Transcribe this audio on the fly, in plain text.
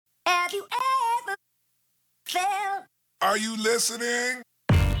Have you ever felt? Are you listening?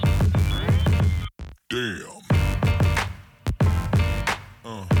 Damn.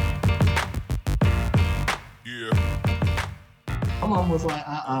 Yeah. I'm almost like,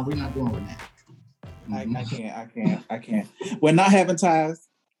 we're not doing that. I can't. We're not having ties.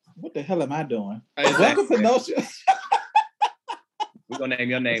 What the hell am I doing? Exactly. Welcome to No Shit. We're gonna name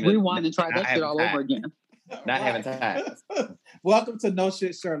your name. Rewind and try that shit all over again. Not having ties. Welcome to No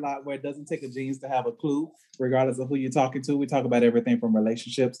Shit Sherlock, where it doesn't take a genius to have a clue, regardless of who you're talking to. We talk about everything from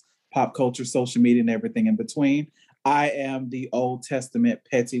relationships, pop culture, social media, and everything in between. I am the Old Testament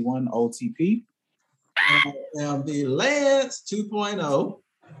Petty One, OTP. I am the Lance 2.0.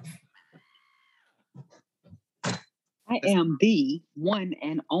 I am the one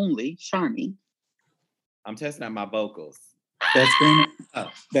and only Charmy. I'm testing out my vocals.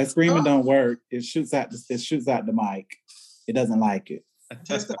 That screaming don't work. It shoots out the mic. It doesn't like it.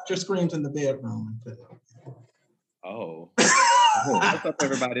 Test out your screams in the bedroom. Oh. What's up,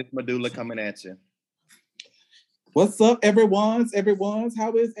 everybody? It's Medulla coming at you. What's up, everyone's?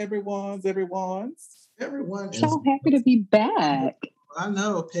 How is everyone's? Everyone is so happy to be back. I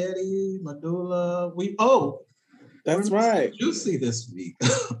know, Petty, Medulla. That's right. Juicy this week.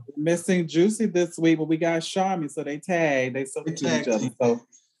 Missing Juicy this week, but we got Charmy, so they tagged. They substitute each other. So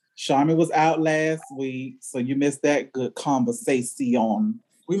Charmy was out last week, so you missed that good conversation.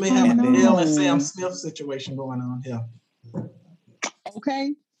 We may have an Adele and Sam Smith situation going on here.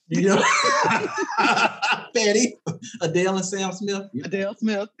 Okay. You know, Petty, Adele and Sam Smith. Adele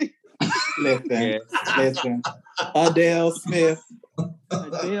Smith. Listen. Adele Smith.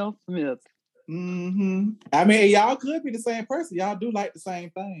 Adele Smith. Mm-hmm. I mean, y'all could be the same person. Y'all do like the same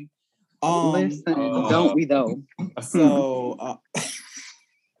thing. Listen, don't we though? So,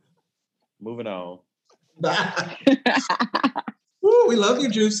 moving on. Ooh, we love you,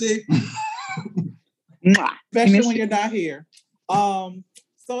 Juicy. Especially when you're not here. So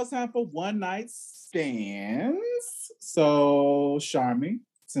it's time for one night stands. So, Charmy,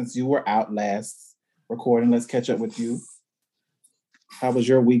 since you were out last recording, let's catch up with you. How was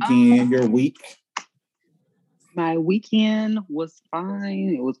your weekend, your week? My weekend was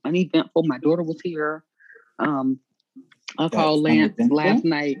fine. It was uneventful. My daughter was here. I called Lance last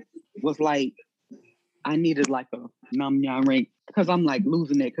night. Was like, I needed like a num-yum ring because I'm like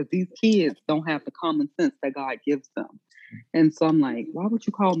losing it because these kids don't have the common sense that God gives them. And so I'm like, why would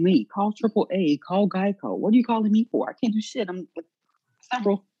you call me? Call AAA, call Geico. What are you calling me for? I can't do shit. I'm like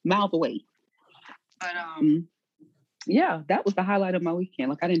several miles away. But yeah, that was the highlight of my weekend.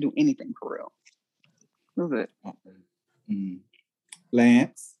 Like I didn't do anything for real. That was it.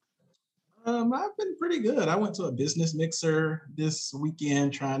 Lance? I've been pretty good. I went to a business mixer this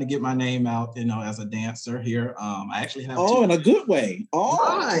weekend trying to get my name out, as a dancer here. I actually have in a good way.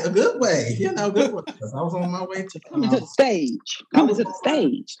 Right, a good way. Good way. I was on my way to the stage. Coming to the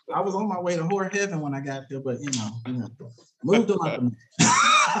stage. I was on my way to whore heaven when I got there, but moved on.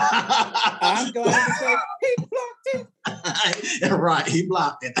 I'm glad to say he blocked it. Right, he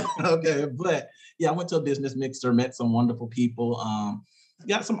blocked it. Okay, but yeah, I went to a business mixer, met some wonderful people,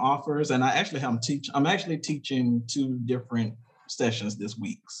 got some offers, and I'm actually teaching 2 different sessions this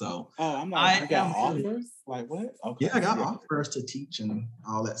week. So I'm like, I got offers? Like what? Okay. Yeah, I got offers to teach and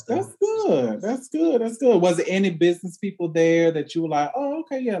all that stuff. That's good. Was there any business people there that you were like, oh,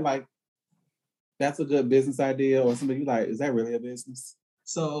 okay, yeah, like that's a good business idea, or somebody you like, is that really a business?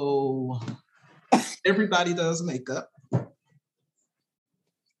 So everybody does makeup.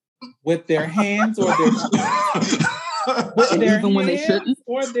 With their hands or when they shouldn't,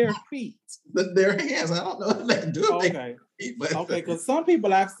 or their feet? With their hands. I don't know if they do. Okay. Because some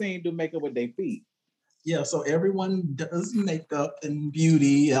people I've seen do makeup with their feet. Yeah, so everyone does makeup and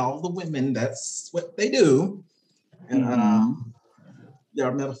beauty. All the women, that's what they do. And I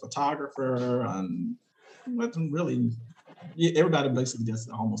met a photographer, and wasn't really. Everybody basically does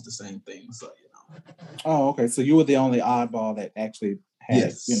almost the same thing. So Oh, okay. So you were the only oddball that actually had,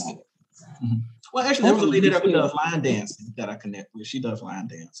 yes. Mm-hmm. Well, actually, there was a lady that does line dancing that I connect with. She does line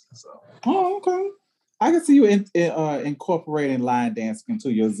dancing. So. Oh, okay. I can see you incorporating line dancing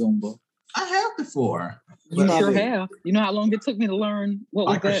into your Zumba. I have before. You sure have. You know how long it took me to learn what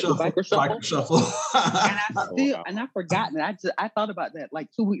was that? Biker Shuffle. Biker Shuffle. And I've forgotten it. I thought about that like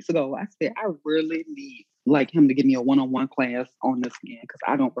 2 weeks ago. I said I really need like him to give me a one-on-one class on this again because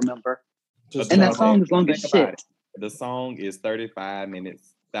I don't remember. And that song is long as shit. The song is 35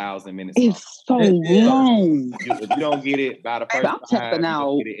 minutes, 1,000 minutes. It's so long. If you don't get it by the first I'm tapping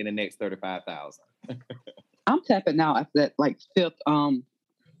out. Get it in the next 35,000. I'm tapping out after that like 5th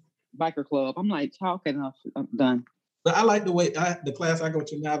biker club. I'm like, talk enough. I'm done. But I like the way the class I go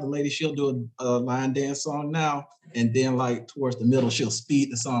to now, the lady, she'll do a line dance song now, and then like towards the middle, she'll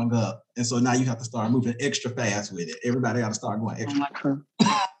speed the song up. And so now you have to start moving extra fast with it. Everybody got to start going I don't extra.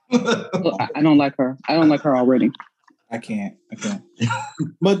 like her. Look, I don't like her. I don't like her already. I can't.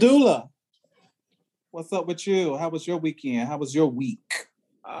 Medulla, what's up with you? How was your weekend? How was your week?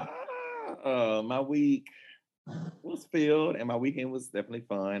 My week was filled, and my weekend was definitely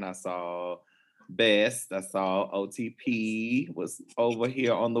fun. I saw Best. I saw OTP was over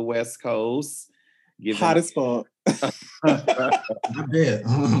here on the West Coast. Hot as fuck. I bet.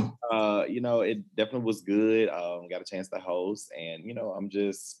 It definitely was good. Got a chance to host, and I'm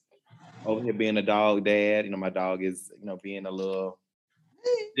just over here being a dog dad. My dog is being a little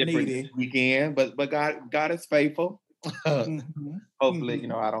different Needy. this weekend, but God is faithful. Mhm. Hopefully,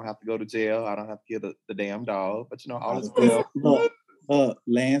 Mhm. I don't have to go to jail. I don't have to kill the damn dog. But all I is was well. Look,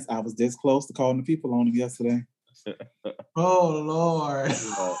 Lance, I was this close to calling the people on him yesterday. Oh Lord.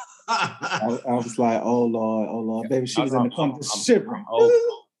 I was like, oh Lord, baby, she was in the corner shivering.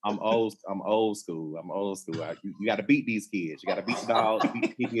 I'm old school. You got to beat these kids. You got to beat the dogs,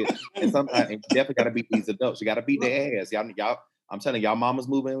 beat the kids, and sometimes you definitely got to beat these adults. You got to beat their ass. Y'all. I'm telling y'all, mamas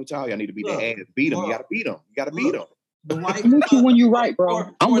moving in with y'all. Y'all need to beat their ass. Beat them. You got to beat them. You got to beat them. The white, I'm with you when you're right, bro.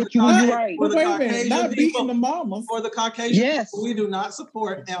 I'm with you when you're right. For the Wait a minute, Caucasian not beating people, the mamas. for the Caucasian Yes. people, we do not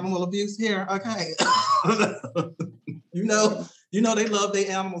support animal abuse here. Okay. you know they love their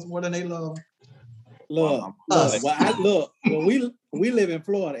animals more than they love. Look. Well, we live in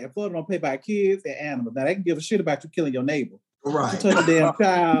Florida, and Florida don't pay by kids and animals. Now they can give a shit about you killing your neighbor. Right. You touch a damn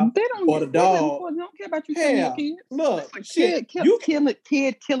child They don't or the dog. They don't care about you killing your Hell, kids. look, Like shit.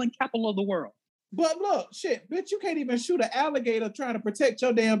 kid killing capital of the world. But look, shit, bitch, you can't even shoot an alligator trying to protect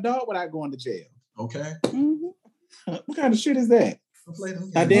your damn dog without going to jail. Okay. Mm-hmm. What kind of shit is that?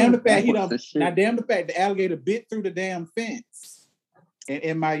 Now, damn the fact the alligator bit through the damn fence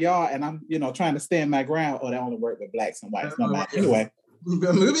in my yard, and I'm trying to stand my ground. Oh, that only work with blacks and whites. No matter. Anyway,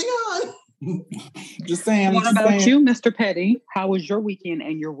 moving on. just saying. What about you, Mr. Petty? How was your weekend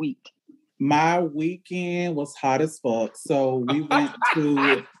and your week? My weekend was hot as fuck. So we went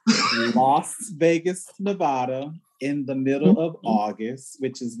to Las Vegas, Nevada in the middle of August,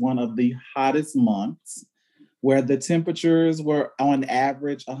 which is one of the hottest months, where the temperatures were on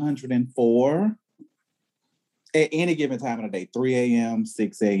average 104 at any given time of the day, 3 a.m.,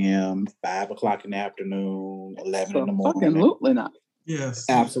 6 a.m., 5 o'clock in the afternoon, 11 in the morning. Absolutely not. Yes.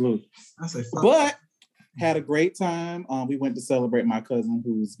 Absolutely. I say fuck. But had a great time. We went to celebrate my cousin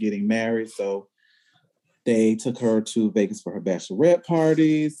who's getting married. So they took her to Vegas for her bachelorette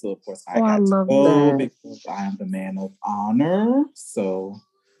party. So of course I got to go because I am the man of honor. So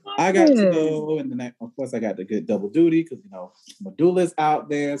I got to go, and then of course I got the good double duty because Medulla's out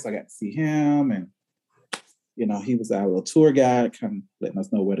there, so I got to see him, and he was our little tour guide, kind of letting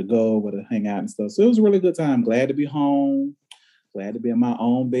us know where to go, where to hang out and stuff. So it was a really good time. Glad to be home. Glad to be in my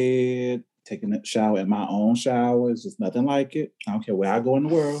own bed, taking a shower in my own shower. It's just nothing like it. I don't care where I go in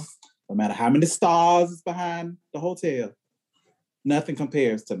the world. No matter how many stars is behind the hotel, nothing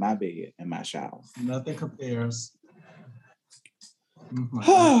compares to my bed and my shower. Nothing compares.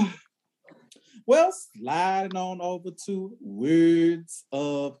 Mm-hmm. Well, sliding on over to words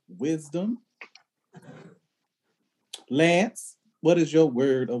of wisdom. Lance, what is your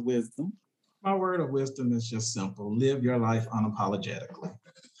word of wisdom? My word of wisdom is just simple. Live your life unapologetically.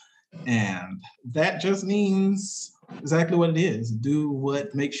 And that just means exactly what it is. Do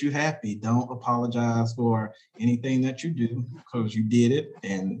what makes you happy. Don't apologize for anything that you do because you did it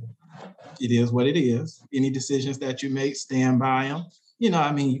and it is what it is. Any decisions that you make, stand by them. You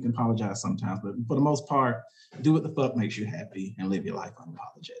can apologize sometimes, but for the most part, do what the fuck makes you happy and live your life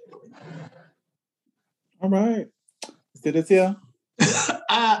unapologetically. All right. See this here? This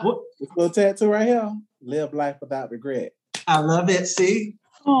little tattoo right here. Live life without regret. I love it. See?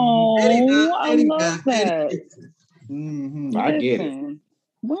 Oh, I love that. Mm-hmm. I get it.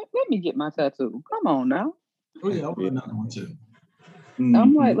 Let me get my tattoo. Come on now. Oh yeah, I'll put another one too. Mm-hmm.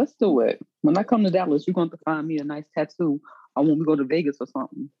 I'm like, let's do it. When I come to Dallas, you're going to find me a nice tattoo. Or when we go to Vegas or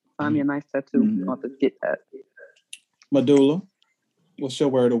something, find me a nice tattoo. You're going to get that. Medulla, what's your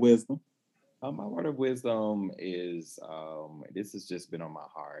word of wisdom? My word of wisdom is, this has just been on my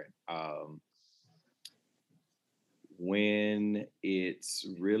heart. When it's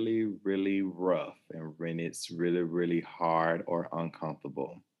really, really rough and when it's really, really hard or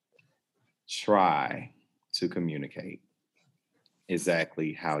uncomfortable, try to communicate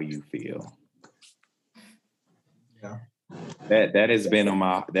exactly how you feel. Yeah. That has been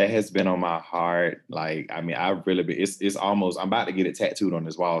on my heart. Like, I mean, I've really been, it's almost, I'm about to get it tattooed on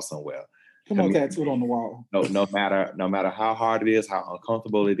this wall somewhere. Come on, tattooed on the wall. No matter how hard it is, how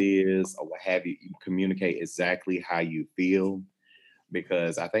uncomfortable it is, or what have you, you communicate exactly how you feel.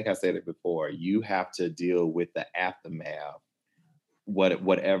 Because I think I said it before, you have to deal with the aftermath.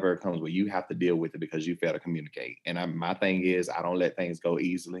 Whatever comes with, you have to deal with it because you fail to communicate. And my thing is, I don't let things go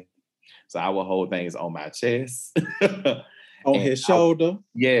easily. So I will hold things on my chest. On his shoulder.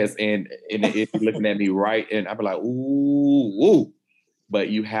 Yes, and if you're looking at me right, and I'll be like, ooh. But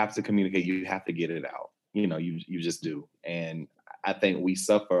you have to communicate. You have to get it out. You know, you just do. And I think we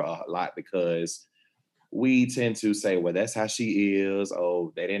suffer a lot because we tend to say, well, that's how she is.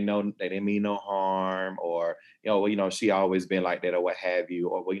 Oh, they didn't mean no harm. Or, she always been like that or what have you.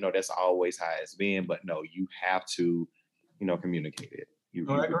 Or, well, that's always how it's been. But no, you have to, communicate it.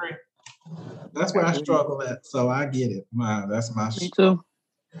 I agree. That's where I struggle at. So I get it. That's my Me too.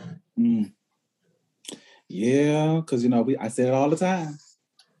 Yeah, because I say it all the time.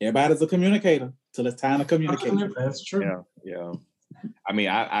 Everybody's a communicator till it's time to communicate. That's true. Yeah. I mean,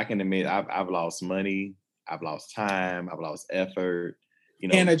 I can admit I've lost money, I've lost time, I've lost effort,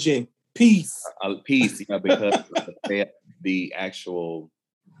 energy, peace, peace. Because the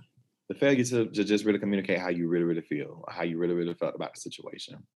failure to just really communicate how you really, really feel, how you really, really felt about the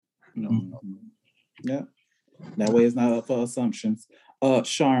situation. Yeah. That way it's not up for assumptions.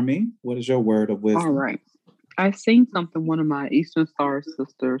 Charmy, what is your word of wisdom? All right. I seen something one of my Eastern Star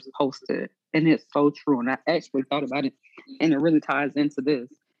sisters posted, and it's so true. And I actually thought about it, and it really ties into this.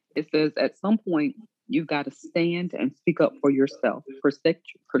 It says, at some point, you've got to stand and speak up for yourself.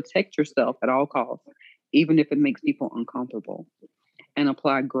 Protect yourself at all costs, even if it makes people uncomfortable. And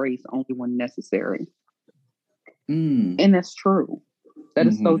apply grace only when necessary. And that's true. That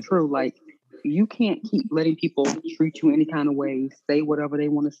is so true. Like, you can't keep letting people treat you any kind of way, say whatever they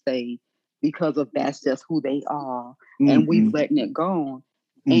want to say, because of that's just who they are. And we've letting it go.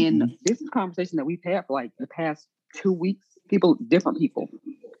 And this is a conversation that we've had for like the past 2 weeks. Different people,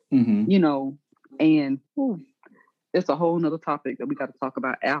 and it's a whole nother topic that we got to talk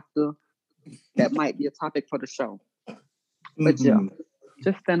about after. That might be a topic for the show. But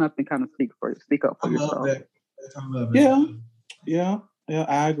just stand up and kind of speak up for yourself. I love it. Yeah,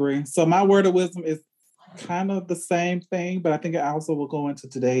 I agree. So my word of wisdom is kind of the same thing, but I think it also will go into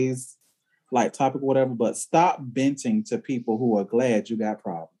today's topic or whatever, but stop venting to people who are glad you got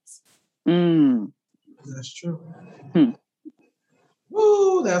problems. That's true.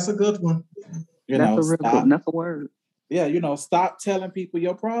 Ooh, that's a good one. That's a word. Yeah, stop telling people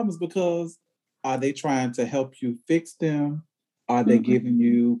your problems, because are they trying to help you fix them? Are they giving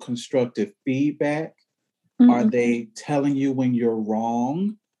you constructive feedback? Are they telling you when you're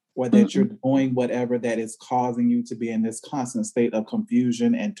wrong, or that you're doing whatever that is causing you to be in this constant state of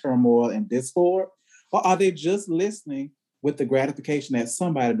confusion and turmoil and discord? Or are they just listening with the gratification that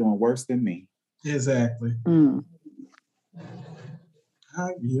somebody doing worse than me? Exactly.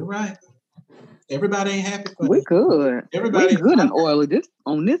 You're right. Everybody ain't happy for we good. Everybody good and oily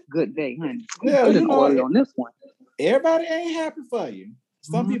on this good day, honey. Yeah, good and oily on this one. Everybody ain't happy for you.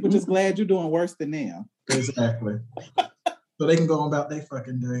 Some people just glad you're doing worse than them. Exactly. So they can go about their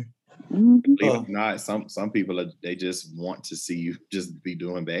fucking day. Believe it or not, some people they just want to see you just be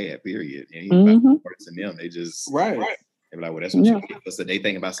doing bad, period. And even worse than them, they just right. They be like, well, that's what you get. So they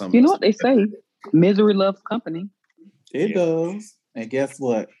think about something. You know what they say? Misery loves company. It does. And guess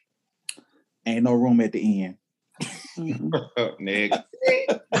what? Ain't no room at the end. Next.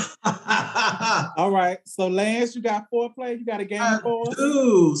 All right. So Lance, you got foreplay? You got a game for us?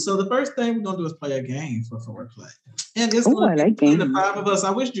 Dude, so the first thing we're gonna do is play a game for foreplay. And it's gonna be the five of us. I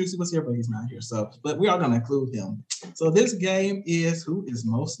wish Juicy was here, but he's not here. But we are gonna include him. So this game is who is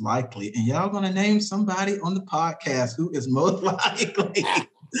most likely, and y'all gonna name somebody on the podcast who is most likely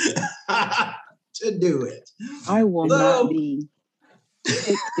to do it. I will not be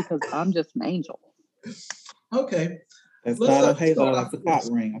picked because I'm just an angel. Okay. That's not a halo, that's a pot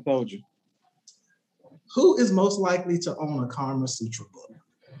ring. I told you. Who is most likely to own a Kama Sutra book?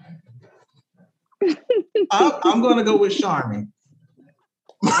 I'm going to go with Charmy.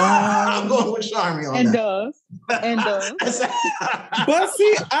 I'm going with Charmy on that. And does. But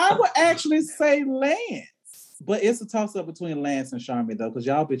see, I would actually say Lance. But it's a toss-up between Lance and Charmy, though, because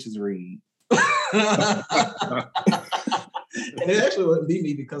y'all bitches read. And it actually wouldn't be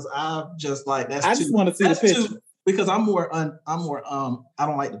me because I'm just like that's. I just want to see the picture because I'm more. I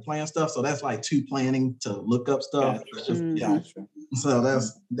don't like to plan stuff, so that's like too planning to look up stuff. Gotcha. So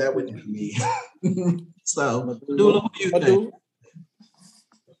that wouldn't be me. So do what you think.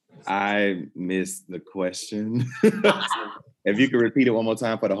 I missed the question. If you could repeat it one more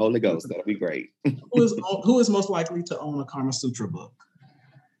time for the Holy Ghost, that'd be great. Who is most likely to own a Kama Sutra book?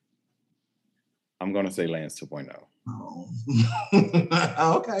 I'm gonna say Lance 2.0. Oh.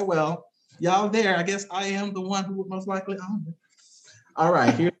 Okay, well, y'all there. I guess I am the one who would most likely own it. All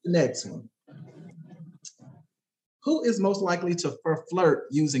right, here's the next one. Who is most likely to flirt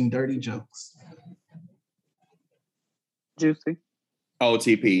using dirty jokes? Juicy.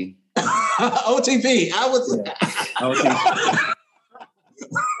 OTP. OTP. I was. OTP.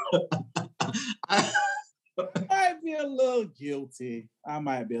 Might be a little guilty. You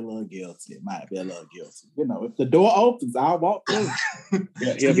know, if the door opens, I'll walk through.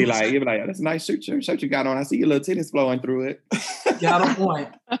 Yeah, he'll be like, that's a nice shirt you got on. I see your little titties flowing through it. Got a point.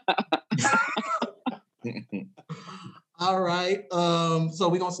 All right. So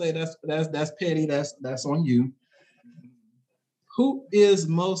we're gonna say that's petty. That's on you. Who is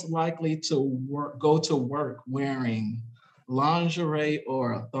most likely to go to work wearing lingerie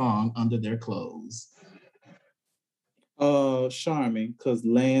or a thong under their clothes? Charming, because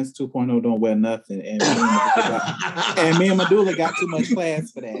Lance 2.0 don't wear nothing, and me and Medulla got too much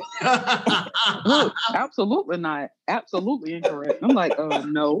class for that. Look, absolutely not. Absolutely incorrect. I'm like,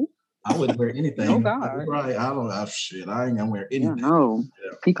 no. I wouldn't wear anything. No God. Right. I don't have shit. I ain't gonna wear anything. Yeah, no.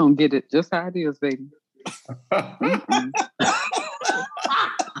 Yeah. He gonna get it just how it is, baby.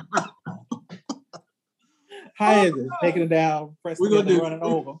 How is it? Taking it down, pressing it, running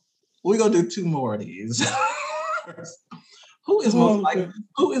over. We're gonna do two more of these. Who is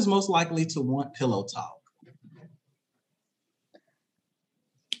most likely to want pillow talk?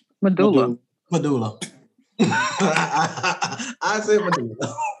 Medulla. I said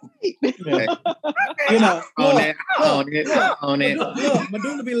Medulla. Yeah. You know, on it. Look,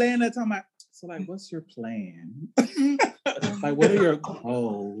 Medulla be laying there talking about, so like, what's your plan? Like, what are your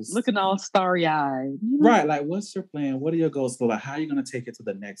goals? Looking all starry-eyed. Right, like, what's your plan? What are your goals? So, like, how are you going to take it to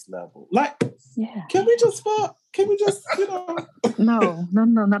the next level? Like, yeah. Can we just fuck? Can we just, you know? No,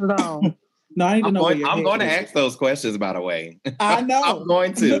 not at all. No, I need to know. I'm going to ask those questions, by the way. I know. I'm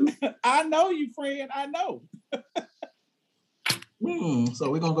going to. I know you, friend. I know.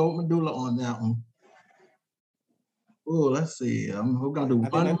 So we're going to go with Medulla on that one. Oh, let's see. We're going to do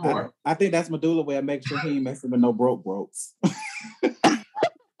one more. I think that's Medulla way of making sure he ain't messing with no brokes. I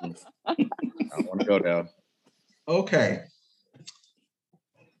want to go down. Okay.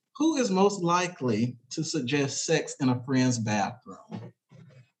 Who is most likely to suggest sex in a friend's bathroom?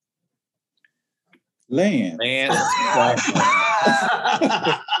 Lance.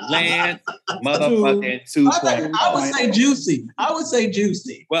 Lance, motherfucking 2.0. I would say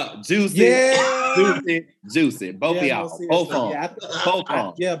Juicy. Well, Juicy. Yeah. Juicy. Both of y'all. Both on. Both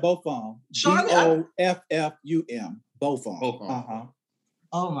on. Yeah, both on. BOFFUM. Both on. Both on.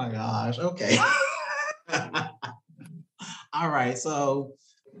 Oh my gosh. Okay. All right. So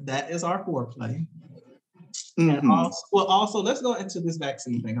that is our foreplay. And also, let's go into this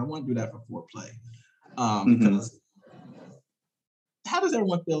vaccine thing. I want to do that for foreplay. Because how does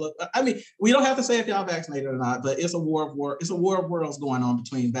everyone feel? I mean, we don't have to say if y'all vaccinated or not, but it's a war of worlds going on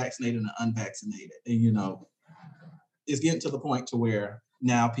between vaccinated and unvaccinated. And you know, it's getting to the point to where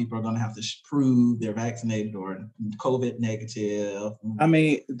now people are going to have to prove they're vaccinated or COVID negative. I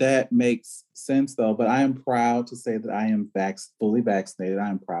mean, that makes sense though, but I am proud to say that I am fully vaccinated. I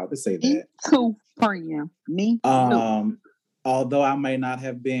am proud to say that. Me too, friend. Me too. Although I may not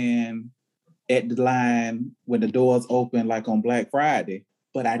have been at the line when the doors open like on Black Friday,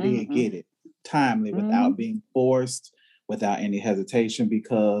 but I did get it timely without being forced, without any hesitation,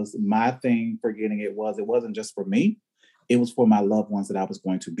 because my thing for getting it wasn't just for me. It was for my loved ones that I was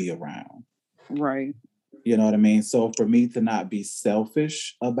going to be around. Right. You know what I mean? So for me to not be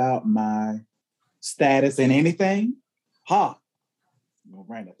selfish about my status in anything, I'm gonna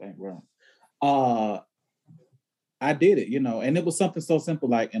write that thing wrong. I did it, you know, and it was something so simple,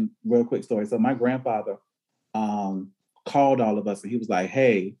 like, and real quick story. So my grandfather called all of us and he was like,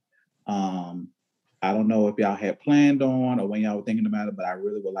 hey, I don't know if y'all had planned on or when y'all were thinking about it, but I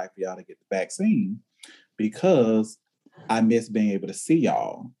really would like for y'all to get the vaccine because I miss being able to see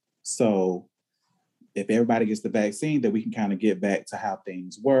y'all. So if everybody gets the vaccine, then we can kind of get back to how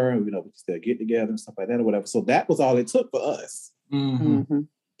things were. You know, we can still get together and stuff like that or whatever. So that was all it took for us.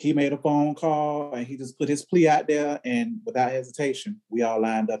 He made a phone call and he just put his plea out there, and without hesitation, we all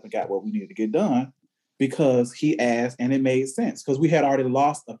lined up and got what we needed to get done because he asked, and it made sense because we had already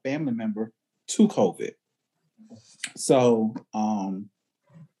lost a family member to COVID. So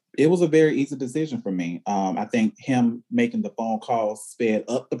it was a very easy decision for me. I think him making the phone call sped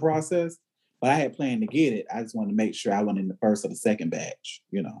up the process, but I had planned to get it. I just wanted to make sure I went in the first or the second batch,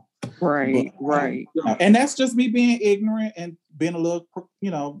 you know. Right. And that's just me being ignorant and being a little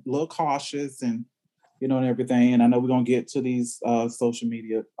cautious and you know, and everything. And I know we're gonna get to these social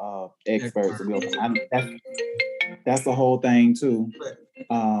media experts. That's the whole thing too.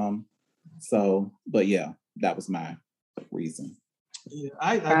 So, but yeah, that was my reason. Yeah,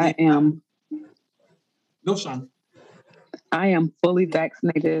 I am. Go, Sean. I am fully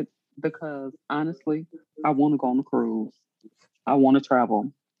vaccinated because honestly, I want to go on a cruise. I want to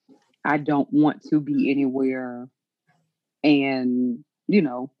travel. I don't want to be anywhere and, you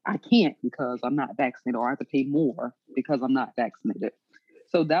know, I can't because I'm not vaccinated, or I have to pay more because I'm not vaccinated.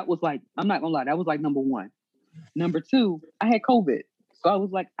 So that was like, I'm not gonna lie, that was like number one. Number two, I had COVID. So I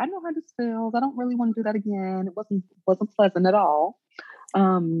was like, I know how this feels. I don't really want to do that again. It wasn't pleasant at all.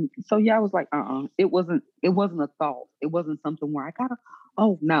 So yeah, I was like, it wasn't a thought. It wasn't something where I gotta,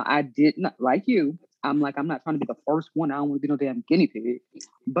 now I did not, like you. I'm like, I'm not trying to be the first one. I don't want to be no damn guinea pig.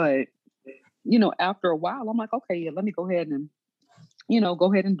 But, you know, after a while, I'm like, okay, yeah, let me go ahead and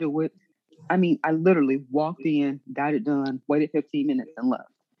do it. I mean, I literally walked in, got it done, waited 15 minutes and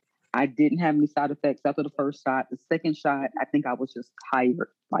left. I didn't have any side effects after the first shot. The second shot, I think I was just tired,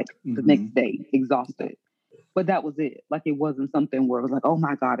 like the next day, exhausted. But that was it. Like, it wasn't something where it was like, oh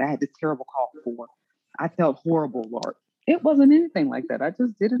my God, I had this terrible cough for. I felt horrible, Lord. It wasn't anything like that. I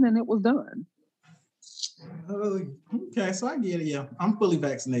just did it and it was done. Okay, so I get it. Yeah, I'm fully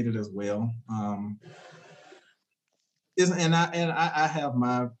vaccinated as well. I have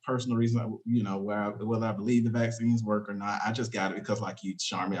my personal reason, you know, whether I believe the vaccines work or not. I just got it because, like you,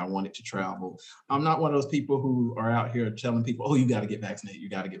 Charmy, I wanted to travel. I'm not one of those people who are out here telling people, "Oh, you got to get vaccinated. You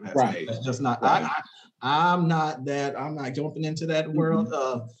got to get vaccinated." Right. That's just not. Right. I'm not that. I'm not jumping into that world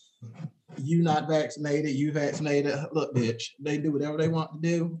of you not vaccinated, you vaccinated. Look, bitch, they do whatever they want to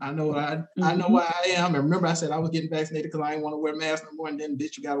do. I know I know why I am. And remember, I said I was getting vaccinated because I didn't want to wear masks no more. And then,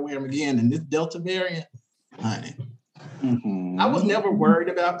 bitch, you got to wear them again. And this Delta variant, honey. I was never worried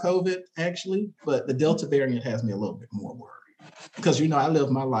about COVID, actually, but the Delta variant has me a little bit more worried because, you know, I live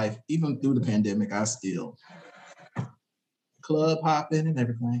my life, even through the pandemic, I still club hopping and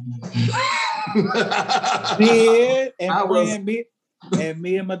everything.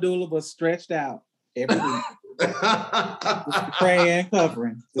 Me and Medulla was stretched out every week. Just praying,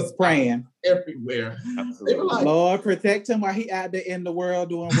 covering, just praying. Everywhere. They were like, Lord, protect him while he out there in the world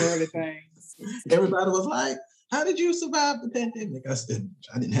doing worldly things. Everybody was like, how did you survive the pandemic? I said,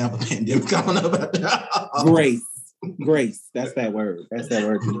 I didn't have a pandemic coming up at that. Grace. That's that word. Right.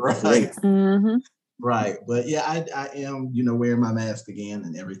 Grace. Mm-hmm. Right. But yeah, I am, you know, wearing my mask again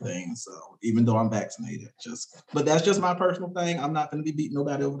and everything. So even though I'm vaccinated, but that's just my personal thing. I'm not going to be beating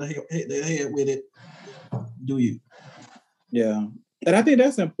nobody over the head with it. Do you? Yeah. And I think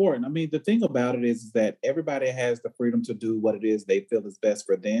that's important. I mean, the thing about it is that everybody has the freedom to do what it is they feel is best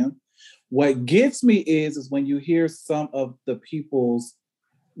for them. What gets me is when you hear some of the people's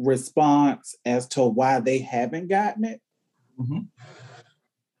response as to why they haven't gotten it. Mm-hmm.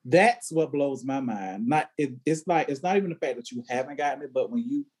 That's what blows my mind. It's not even the fact that you haven't gotten it, but when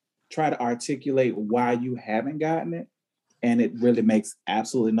you try to articulate why you haven't gotten it, and it really makes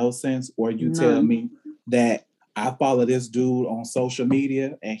absolutely no sense, or you tell me that I follow this dude on social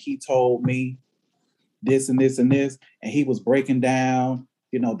media and he told me this and this and this, and he was breaking down,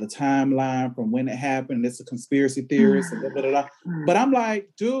 you know, the timeline from when it happened. It's a conspiracy theorist, and blah, blah, blah. But I'm like,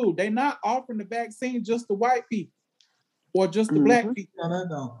 dude, they're not offering the vaccine just to white people or just the black people.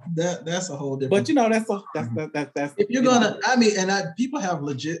 No, that's a whole different. But you know, that's if you're gonna, I mean, people have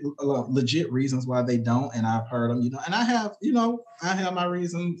legit reasons why they don't, and I've heard them, you know, and I have my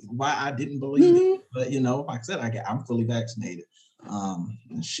reasons why I didn't believe it. But you know, like I said, I'm fully vaccinated.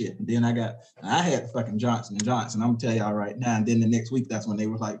 Shit. And then I had fucking Johnson & Johnson. I'm gonna tell y'all right now. And then the next week, that's when they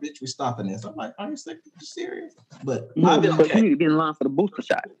were like, "Bitch, we stopping this." I'm like, "Are you serious?" But But you need to be in line for the booster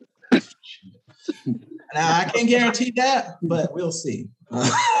shot. Now I can't guarantee that, but we'll see.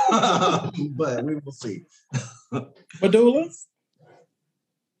 But we will see. Medulla?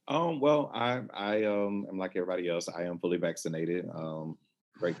 Well, I am like everybody else. I am fully vaccinated.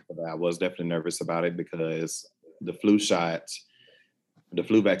 Grateful for that. I was definitely nervous about it because the flu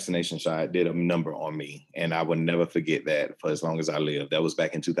vaccination shot did a number on me, and I would never forget that for as long as I live. That was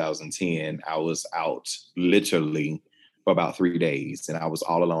back in 2010. I was out literally for about 3 days, and I was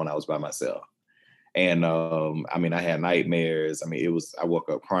all alone. I was by myself. And I mean, I had nightmares. I mean, I woke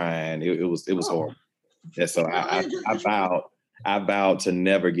up crying. It was horrible. And so I vowed to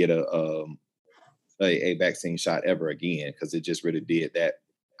never get a vaccine shot ever again, because it just really did that.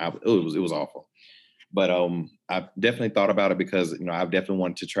 It was awful. But I've definitely thought about it because, you know, I've definitely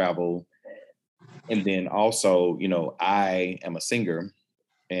wanted to travel. And then also, you know, I am a singer,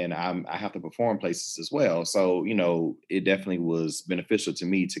 and I have to perform places as well. So, it definitely was beneficial to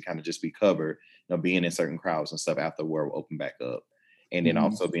me to kind of just be covered, being in certain crowds and stuff after the world opened back up. And then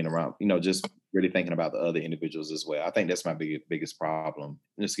also being around, just really thinking about the other individuals as well. I think that's my biggest problem,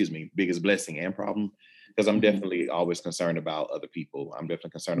 biggest blessing and problem, because I'm definitely always concerned about other people. I'm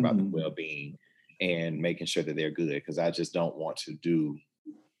definitely concerned about their well-being and making sure that they're good, because I just don't want to do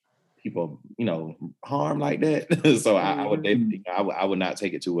people, harm like that. So I would definitely, I would not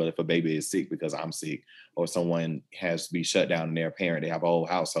take it too well if a baby is sick because I'm sick, or someone has to be shut down in their parent. They have a whole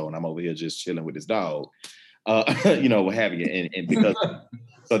household, and I'm over here just chilling with this dog, what have you. And because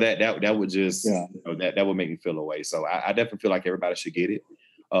so that would just that would make me feel away. So I definitely feel like everybody should get it.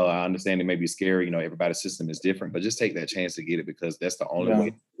 I understand it may be scary. Everybody's system is different, but just take that chance to get it, because that's the only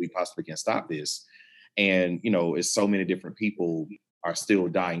way we possibly can stop this. And it's so many different people are still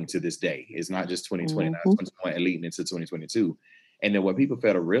dying to this day. It's not just 2020, not 2021 and leading into 2022. And then what people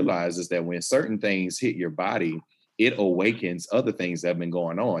fail to realize is that when certain things hit your body, it awakens other things that have been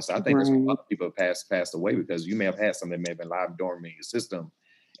going on. So I think that's why a lot of people have passed away, because you may have had something that may have been live dormant in your system.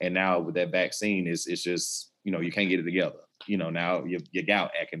 And now with that vaccine, it's just, you can't get it together. Now your gout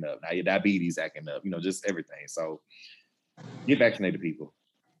acting up, now your diabetes acting up, just everything. So get vaccinated, people.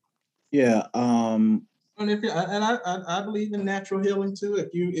 Yeah. And I believe in natural healing too.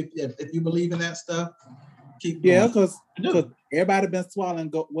 If you believe in that stuff, keep going. Yeah, because everybody been swallowing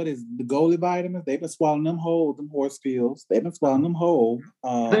what is the Goalie vitamins? They've been swallowing them whole, them horse pills. They've been swallowing them whole.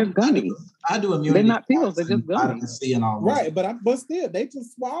 They're gummies. I do immunity. They're not pills. They're just gummies. Vitamin C and all that. Right, but still, they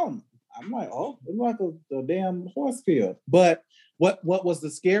just swallow them. I'm like, oh, it's like a damn horse pill. But what was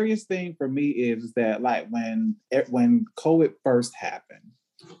the scariest thing for me is that, like, when COVID first happened,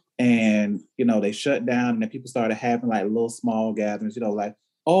 and they shut down, and then people started having like little small gatherings, like,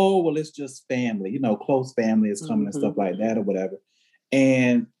 oh, well, it's just family, close family is coming and stuff like that or whatever.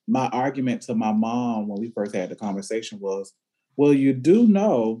 And my argument to my mom when we first had the conversation was, well, you do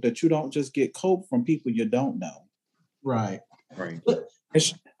know that you don't just get COVID from people you don't know. Right.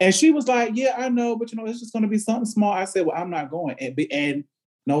 And she was like, yeah, I know, but it's just going to be something small. I said, well, I'm not going. And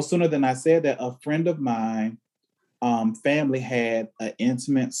no sooner than I said that, a friend of mine, family had an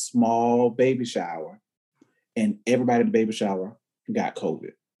intimate, small baby shower, and everybody at the baby shower got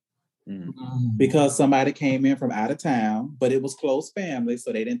COVID. Because somebody came in from out of town, but it was close family,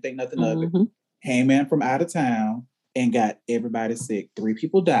 so they didn't think nothing of it. Came in from out of town and got everybody sick. 3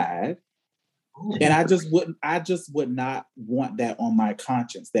 people died. And I just would not want that on my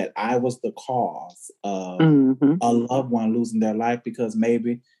conscience, that I was the cause of a loved one losing their life because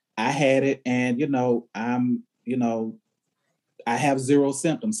maybe I had it and, I have 0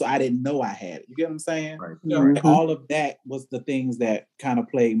 symptoms. So I didn't know I had it. You get what I'm saying? Right. And all of that was the things that kind of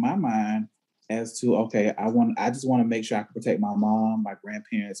plagued my mind as to, okay, I just want to make sure I can protect my mom, my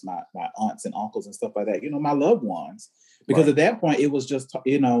grandparents, my aunts and uncles and stuff like that, my loved ones. Because at that point, it was just,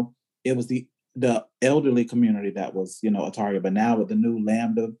 it was the elderly community that was, a target. But now with the new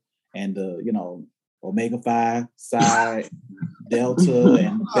Lambda and the, Omega Phi, Psi, Delta,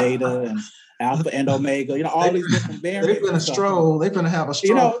 and Beta, and Alpha and Omega, all these different variants. They're gonna stroll. They're gonna have a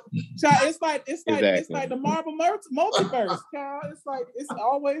stroll. It's like the Marvel multiverse, child. It's like it's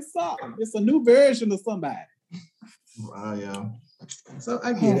always something. It's a new version of somebody. Yeah. So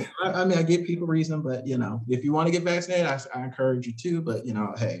I get it. I mean, I get people reason, but if you want to get vaccinated, I encourage you to. But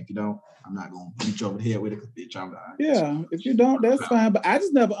hey, if you don't, I'm not gonna beat you over the head with it. Yeah, if you don't, that's fine. But I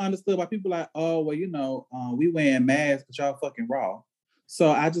just never understood why people like, oh, well, we wearing masks, but y'all fucking raw. So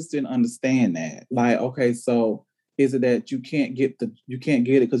I just didn't understand that. Like, okay, so is it that you can't get it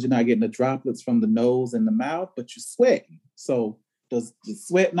because you're not getting the droplets from the nose and the mouth, but you're sweating? So does the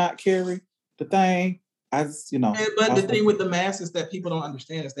sweat not carry the thing? But the thing with the mask is that people don't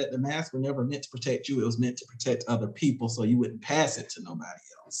understand is that the mask were never meant to protect you. It was meant to protect other people, so you wouldn't pass it to nobody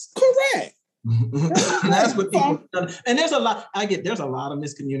else. Correct. That's what people done. And there's a lot of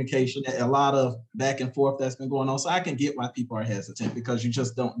miscommunication, a lot of back and forth that's been going on. So I can get why people are hesitant, because you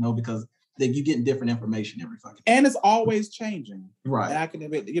just don't know, because you getting different information every fucking day. And it's always changing. Right. And I can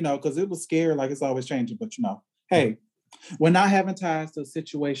admit, because it was scary, like it's always changing, but hey, when not having ties to a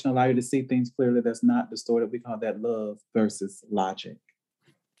situation allow you to see things clearly that's not distorted, we call that love versus logic.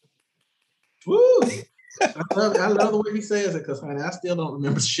 Woo! I love the way he says it, because honey, I still don't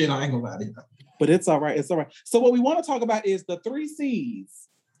remember shit. I ain't gonna lie to you. But it's all right. It's all right. So what we want to talk about is the 3 C's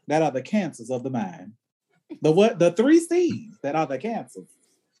that are the cancers of the mind. The 3 C's that are the cancers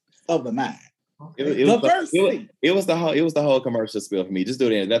of the mind. It was the whole commercial spiel for me. Just do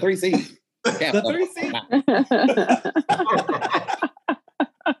it in the 3 C's. The 3 C's.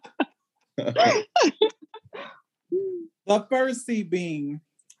 The first C being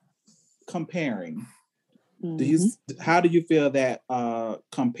comparing. Mhm. How do you feel that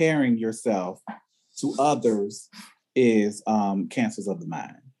comparing yourself to others is cancers of the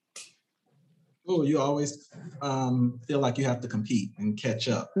mind? Oh, you always feel like you have to compete and catch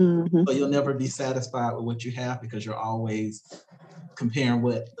up. Mhm. But you'll never be satisfied with what you have because you're always comparing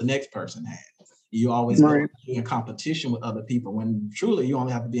what the next person has. You always feel Right. like you're in competition with other people when truly you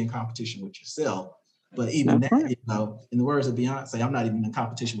only have to be in competition with yourself. But even That's that, right. in the words of Beyonce, I'm not even in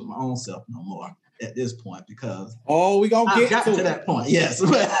competition with my own self no more at this point because Oh, we gonna I've get gotten to it. that point. Yes.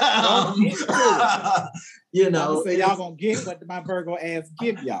 Gonna get to You I'm know, gonna say y'all gonna get what my Virgo ass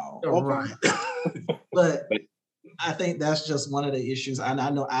give y'all. Okay. right. But I think that's just one of the issues. And I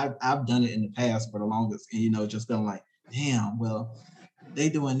know I've done it in the past for the longest, and just feeling like, damn, well, they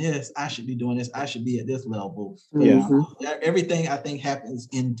doing this, I should be doing this, I should be at this level. But Yeah. everything I think happens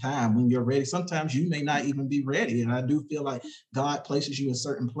in time when you're ready. Sometimes you may not even be ready. And I do feel like God places you in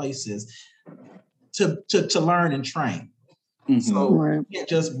certain places to learn and train. Mhm. So Right. you can't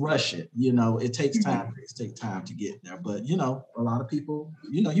just rush it. It takes time. It takes time to get there. But a lot of people,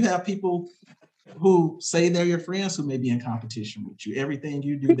 you have people who say they're your friends who may be in competition with you. Everything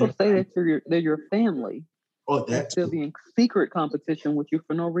you do, People they're say that they're your family. oh, They're that's still be in secret competition with you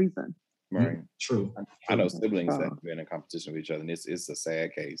for no reason. Right. true. I know True. siblings that have been in competition with each other, and it's a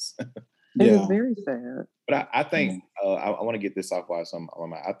sad case. It Yeah. is very sad. But I think I want to get this off while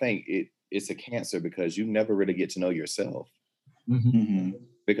I think it's a cancer because you never really get to know yourself Mhm. Mhm.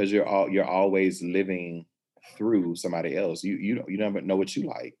 because you're always living through somebody else. You never know what you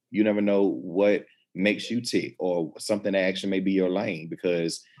like. You never know what makes you tick or something that actually may be your lane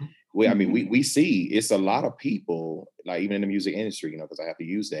because we see it's a lot of people like even in the music industry, because I have to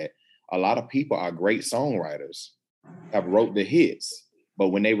use that. A lot of people are great songwriters, have wrote the hits, but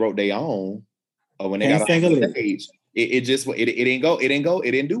when they wrote their own or when they Can't got sing a on lick. stage, it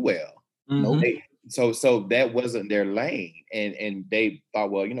didn't do well. Mhm. So that wasn't their lane, and they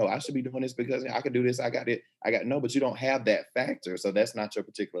thought, well, I should be doing this because I can do this. I got it. No, but you don't have that factor, so that's not your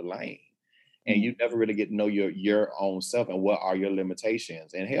particular lane, and you never really get to know your own self and what are your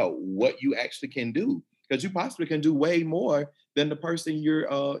limitations and hell, what you actually can do because you possibly can do way more than the person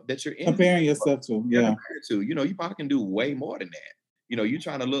that you're in Comparing yourself to. you're Yeah. compared to. You probably can do way more than that. You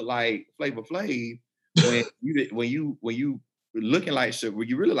trying to look like Flavor Flav when you looking like when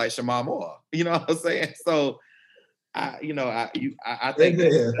you really like Shamar Moore. You know what I'm saying? So I think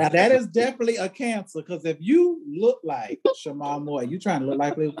Amen. Now that is definitely a cancer because if you look like Shamar Moore, you trying to look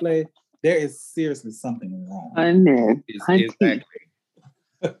like Lil Play, there is seriously something wrong. I know. exactly.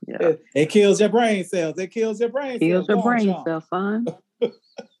 Yeah. It kills your brain cells. It kills your brain Here's cells. your Go on, brain Sean. cell, son.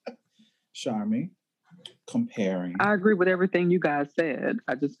 Charmy, comparing. I agree with everything you guys said.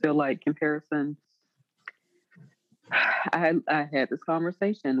 I just feel like comparison. I had this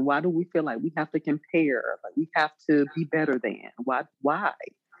conversation. Why do we feel like we have to compare? Like we have to be better than? Why?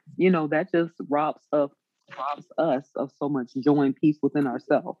 That just robs us of so much joy and peace within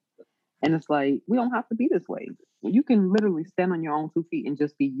ourselves. And it's like we don't have to be this way. You can literally stand on your own 2 feet and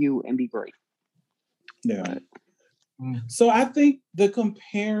just be you and be great. Yeah. So I think the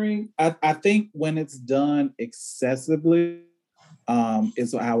comparing, I think when it's done excessively,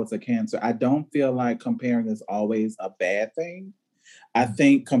 is how it's a cancer. I don't feel like comparing is always a bad thing. I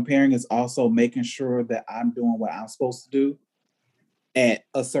think comparing is also making sure that I'm doing what I'm supposed to do at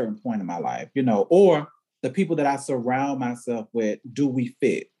a certain point in my life, or the people that I surround myself with, do we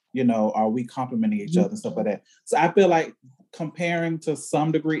fit? Are we complimenting each other and stuff like that? So I feel like comparing to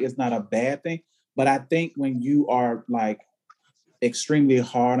some degree is not a bad thing, but I think when you are like extremely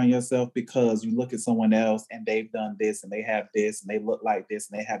hard on yourself because you look at someone else and they've done this and they have this and they look like this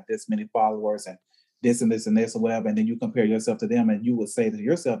and they have this many followers and this and this and this or whatever, and then you compare yourself to them and you would say to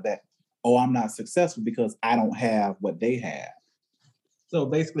yourself that, oh, I'm not successful because I don't have what they have. So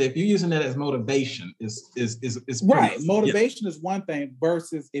basically, if you're using that as motivation, is right. Motivation is one thing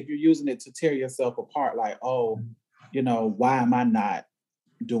versus if you're using it to tear yourself apart, like, oh, why am I not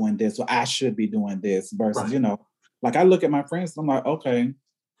doing this? Or I should be doing this versus, Right. Like I look at my friends and I'm like, okay,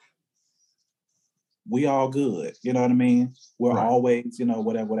 we all good. You know what I mean? We're Right. always,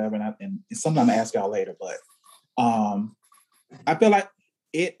 whatever. And sometimes I ask y'all later, but I feel like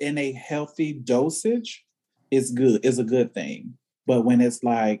it in a healthy dosage is a good thing. But when it's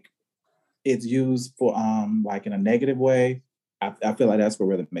like it's used for like in a negative way, I feel like that's what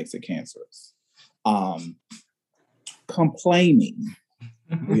really makes it cancerous. Complaining.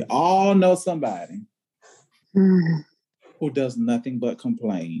 We all know somebody who does nothing but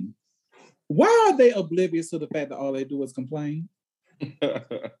complain. Why are they oblivious to the fact that all they do is complain?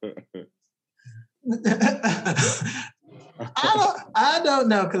 I don't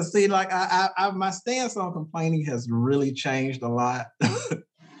know, because see, like my stance on complaining has really changed a lot.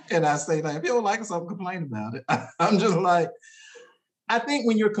 And I say that if you don't like something, complain about it. I'm just like, I think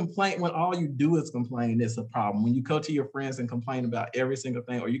when when all you do is complain, it's a problem. When you go to your friends and complain about every single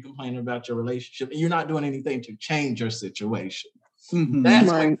thing, or you complain about your relationship, and you're not doing anything to change your situation, that's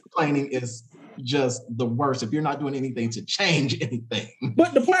when complaining is just the worst. If you're not doing anything to change anything.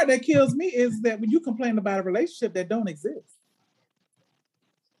 But the part that kills me is that when you complain about a relationship that don't exist.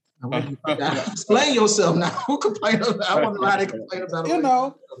 Explain yourself now. Who complain about? I wonder why they complain about it. You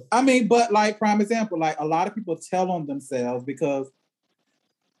know, I mean, but like prime example, like a lot of people tell on themselves because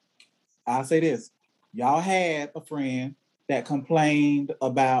I'll say this: y'all had a friend that complained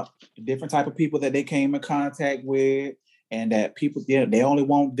about the different type of people that they came in contact with, and that people, they only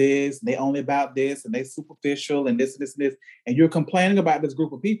want this, they only about this, and they superficial and this, and you're complaining about this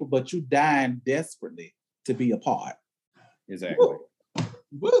group of people, but you dying desperately to be apart. Exactly.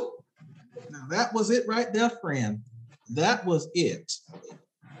 Woo. Now that was it right there, friend. That was it.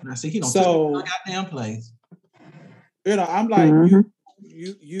 Now see, he don't so goddamn place. You know, I'm like,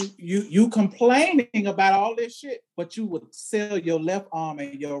 you complaining about all this shit, but you would sell your left arm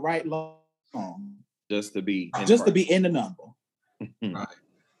and your right arm just to be in the number. Right.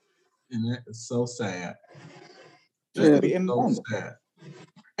 And that is so sad. Just to be in the number. Sad.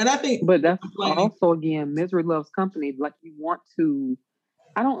 And I think, but that's also, again, misery loves company. Like, you want to,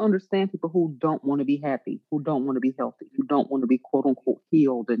 I don't understand people who don't want to be happy, who don't want to be healthy, who don't want to be quote unquote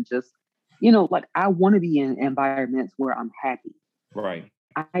healed, and just, you know, like, I want to be in environments where I'm happy. Right.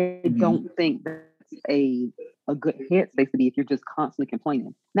 I don't think that's a good headspace to be if you're just constantly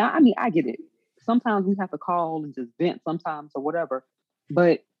complaining. Now, I mean, I get it. Sometimes we have to call and just vent sometimes or whatever,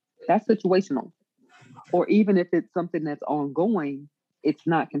 but that's situational. Or even if it's something that's ongoing, it's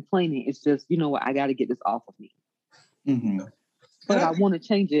not complaining. It's just, you know what, I got to get this off of me. Mm-hmm. But I want to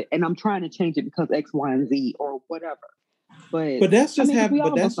change it, and I'm trying to change it because X, Y, and Z or whatever. But that's just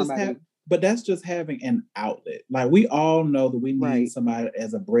that's just having an outlet. Like, we all know that we need somebody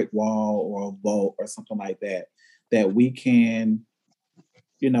as a brick wall or a vault or something like that we can,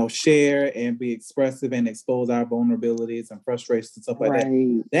 you know, share and be expressive and expose our vulnerabilities and frustrations and stuff like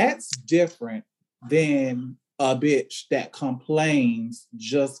that. That's different than a bitch that complains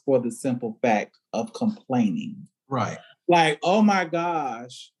just for the simple fact of complaining. Right. Like, oh my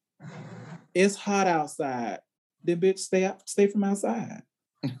gosh, it's hot outside. Then bitch, stay from outside.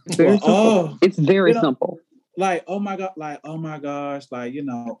 It's very simple. Like, oh my gosh, like, you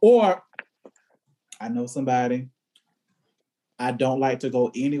know, or I know somebody, I don't like to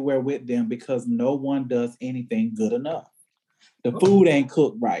go anywhere with them because no one does anything good enough. The food ain't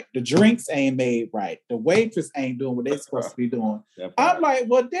cooked right. The drinks ain't made right. The waitress ain't doing what they're supposed to be doing. I'm like,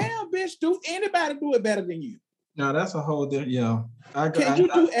 well, damn, bitch, do anybody do it better than you? No, that's a whole different, Can you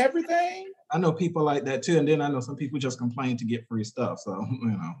do everything? I know people like that too. And then I know some people just complain to get free stuff. So,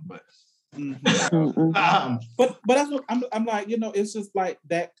 you know, but. But that's what I'm like, you know, it's just like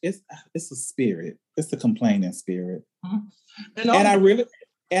that. It's a spirit. It's the complaining spirit. And I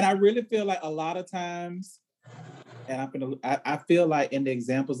really feel like a lot of times, and I feel like in the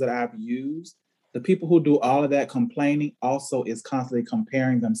examples that I've used, the people who do all of that complaining also is constantly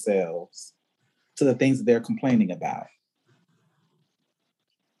comparing themselves to the things that they're complaining about.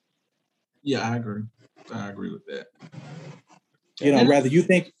 Yeah, I agree. I agree with that. You know, whether you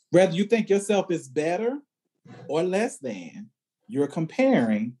think yourself is better or less than, you're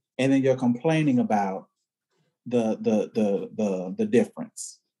comparing, and then you're complaining about the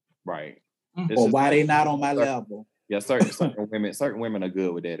difference. Right. Or why they not on my level. Yeah, certain women are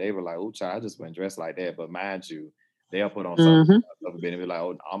good with that. They were like, "Oh, child, I just went dressed like that." But mind you, they'll put on something a bit and be like,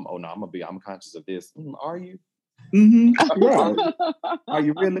 I'm conscious of this. Are you? Mm-hmm. Right. Are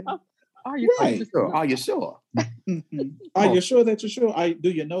you really? Are you sure? Are you sure? Are you sure that you're sure? Do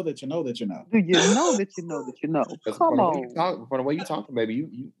you know that you know that you know? Do you know that you know that you know? Come on. From the way you talking, baby,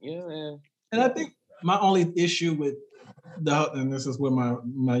 you. And I think my only issue with and this is where my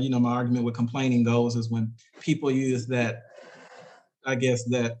argument with complaining goes, is when people use that, I guess,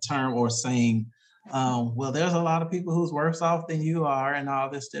 that term or saying, well, there's a lot of people who's worse off than you are and all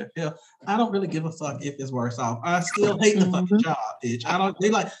this stuff. Yeah, I don't really give a fuck if it's worse off. I still hate the fucking job, bitch. They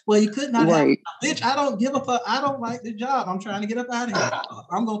like, well, you could not have, bitch, I don't give a fuck. I don't like the job. I'm trying to get up out of here.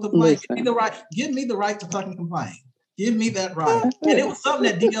 I'm going to complain. Give me the right to fucking complain. Give me that right. And it was something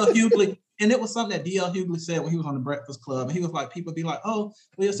that D.L. Hughley said when he was on the Breakfast Club. And he was like, people be like, oh,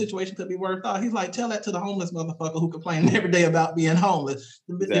 well, your situation could be worse off. He's like, tell that to the homeless motherfucker who complain every day about being homeless.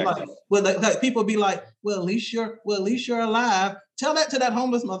 Exactly. Like, people be like, well, at least you're alive. tell that to that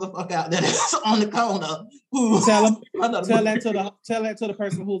homeless motherfucker out there that's on the corner. Who Tell that to the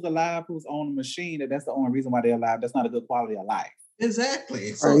person who's alive, who's on the machine, that's the only reason why they're alive. That's not a good quality of life.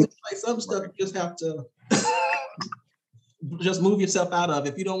 Exactly. So Right. it's like some stuff you just have to just move yourself out of.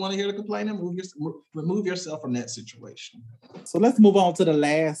 If you don't want to hear the complaining, remove yourself from that situation. So let's move on to the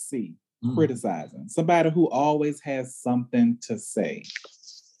last C, Mhm. criticizing. Somebody who always has something to say.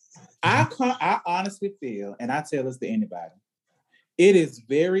 I honestly feel, and I tell this to anybody, it is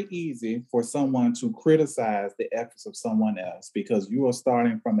very easy for someone to criticize the efforts of someone else because you are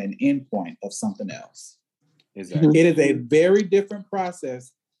starting from an endpoint of something else. Exactly. It is a very different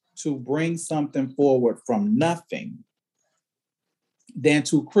process to bring something forward from nothing than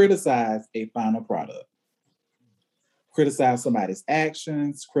to criticize a final product. Criticize somebody's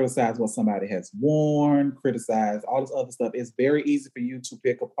actions, criticize what somebody has worn, criticize all this other stuff. It's very easy for you to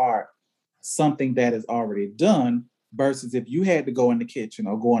pick apart something that is already done versus if you had to go in the kitchen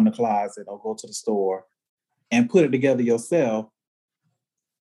or go in the closet or go to the store and put it together yourself,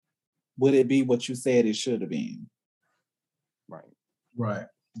 would it be what you said it should have been? Right. Right.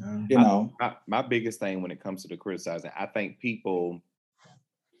 You know, My biggest thing when it comes to the criticizing, I think people,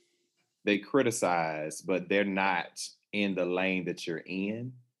 they criticize, but they're not in the lane that you're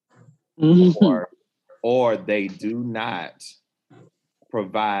in, or they do not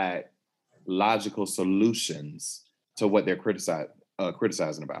provide logical solutions to what they're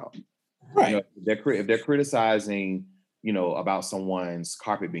criticizing about. right. You know, if they're criticizing, you know, about someone's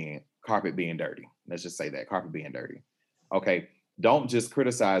carpet being dirty. Let's just say that carpet being dirty. Okay, don't just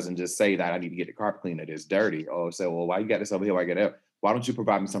criticize and just say that I need to get the carpet cleaned. It is dirty. Or say, well, why you got this over here? Why you got that? Why don't you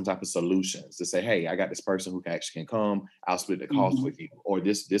provide me some type of solutions to say, hey, I got this person who actually can come. I'll split the cost with you, or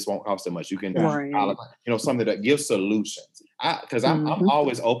this won't cost so much. You can, Right. you know, something that gives solutions. Because I'm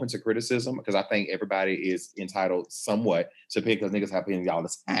always open to criticism because I think everybody is entitled somewhat to pick because niggas have opinions all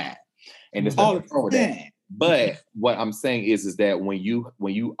the time, and it's All nothing the wrong with that. time. But what I'm saying is that when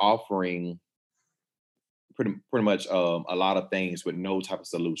you offering pretty much a lot of things with no type of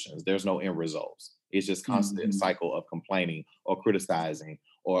solutions, there's no end results. It's just constant cycle of complaining or criticizing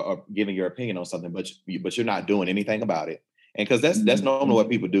or giving your opinion on something, but you're not doing anything about it. And because that's normally what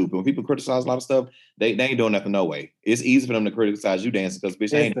people do. But when people criticize a lot of stuff, they ain't doing nothing no way. It's easy for them to criticize you dancing because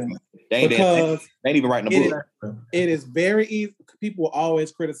bitch, they ain't dancing. They ain't even writing a book. It is very easy. People will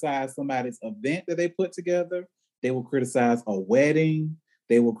always criticize somebody's event that they put together. They will criticize a wedding.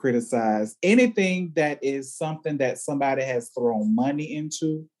 They will criticize anything that is something that somebody has thrown money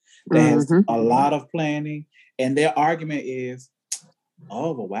into, that has a lot of planning. And their argument is,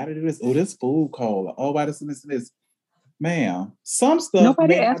 oh, well, why did they do this? Oh, this food cold. Oh, why this and this and this? Ma'am, some stuff.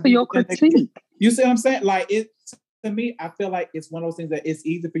 Nobody asked for your critique. You see what I'm saying? Like, it to me, I feel like it's one of those things that it's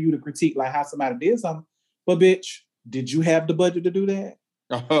easy for you to critique, like how somebody did something. But bitch, did you have the budget to do that?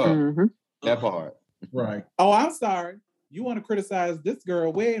 That part. Right. Oh, I'm sorry. You want to criticize this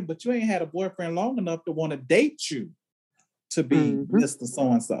girl wedding, but you ain't had a boyfriend long enough to want to date you to be Mr.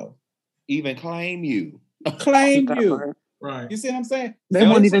 So-and-so. Even claim you. Claim you. Right. You see what I'm saying? They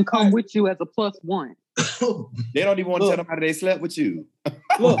won't even come with you as a plus one. They don't even want to tell somebody they slept with you.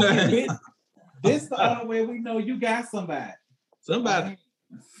 Look, bitch, this the only way we know you got somebody. Somebody.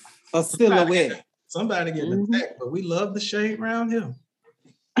 A silhouette. Somebody getting attacked, but we love the shade around here.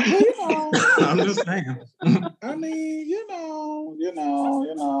 You know, I'm just saying. I mean, you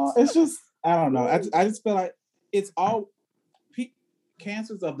know, it's just, I don't know. I just feel like it's all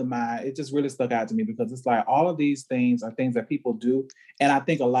cancers of the mind. It just really stuck out to me because it's like all of these things are things that people do. And I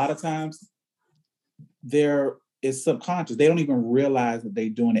think a lot of times there is subconscious. They don't even realize that they're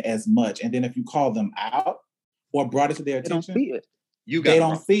doing it as much. And then if you call them out or brought it to their attention, they don't see it. They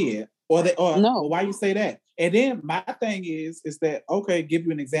don't see it. Or well, why you say that? And then my thing is that, okay, give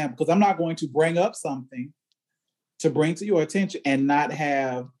you an example, because I'm not going to bring up something to bring to your attention and not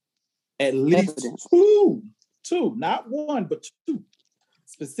have at least two, not one, but two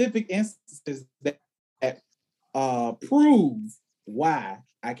specific instances that prove why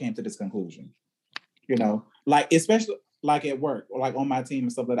I came to this conclusion. You know, like especially like at work or like on my team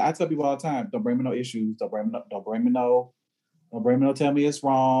and stuff like that. I tell people all the time, don't bring me no issues, don't bring me no, tell me it's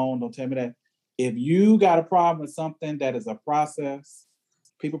wrong, don't tell me that. If you got a problem with something that is a process,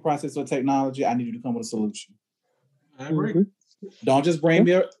 people, process, or technology, I need you to come with a solution. I agree. Don't just bring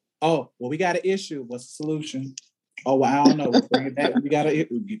me we got an issue. What's the solution? Oh, well, I don't know. Bring it back when you got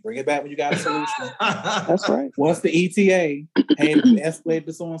a solution. That's right. What's the ETA? Hey, you escalated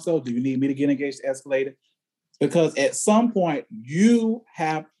to so-and-so. Do you need me to get engaged to escalate it? Because at some point, you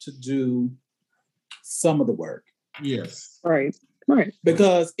have to do some of the work. Yes. Right.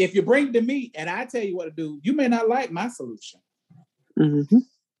 Because if you bring to me and I tell you what to do, you may not like my solution. Mm-hmm.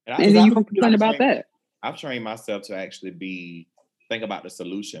 And And then you I've- can complain I've about trained- that. I've trained myself to actually think about the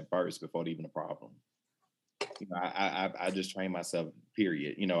solution first before even the problem. You know, I just train myself,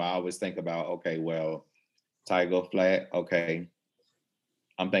 period. You know, I always think about, okay, well, tire go flat, okay.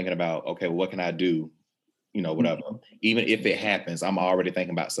 I'm thinking about, okay, well, what can I do? You know, whatever. Even if it happens, I'm already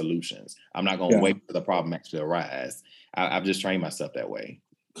thinking about solutions. I'm not going to wait for the problem actually arise. I've just trained myself that way.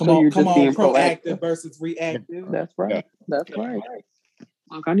 Come So on, you're come just on, being proactive proactive. versus reactive. That's right. Yeah. That's right.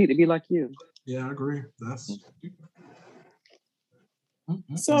 Like, I need to be like you. Yeah, I agree. That's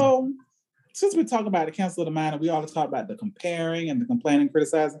So, since we talk about the cancel the mind, and we always talk about the comparing and the complaining,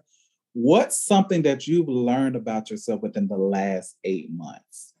 criticizing, what's something that you've learned about yourself within the last 8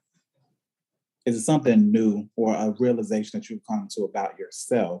 months? Is it something new or a realization that you've come to about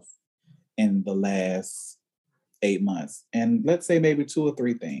yourself in the last 8 months? And let's say maybe 2 or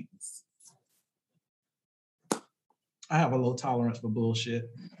 3 things. I have a low tolerance for bullshit.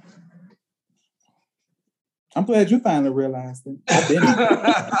 I'm glad you finally realized it.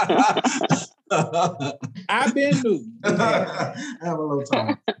 I've been new. I have a low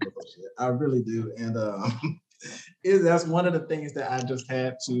tolerance for bullshit. I really do. And that's one of the things that I just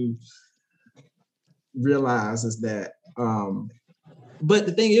had to realize is that but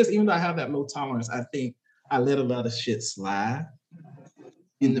the thing is, even though I have that low tolerance, I think I let a lot of shit slide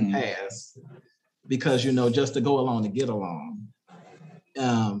in the past because, you know, just to go along to get along.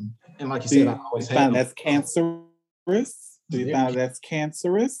 And like you said, I always had that's cancerous. Do you find that's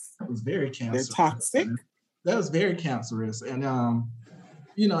cancerous? It was very cancerous. They're toxic. That was very cancerous. And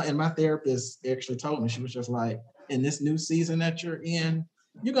you know, and my therapist actually told me, she was just like, in this new season that you're in,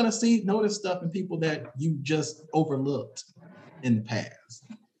 you're gonna notice stuff in people that you just overlooked in the past.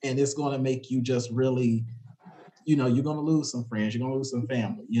 And it's gonna make you just really, you know, you're gonna lose some friends, you're gonna lose some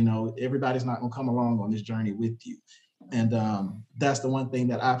family. You know, everybody's not gonna come along on this journey with you. And that's the one thing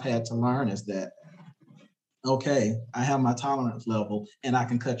that I've had to learn is that, okay, I have my tolerance level and I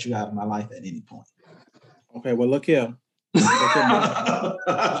can cut you out of my life at any point. Okay, well, look here.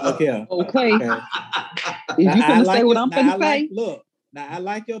 Look here. Okay. Okay. Is you gonna say what I'm gonna say? Look, now I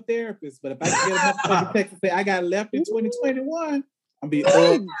like your therapist, but if I can get enough fucking text and say I got left in 2021, I'm be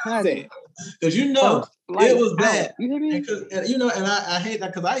upset. Because you know, it was bad. You hear me? And, you know, and I hate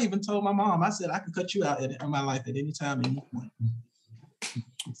that because I even told my mom, I said I could cut you out in my life at any time, any point.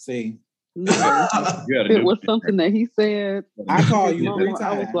 See, No, it was something that he said. I call you Mama, 3 times.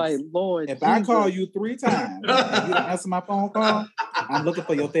 I was like, Lord, if I call Jesus. you 3 times and you don't answer my phone call, I'm looking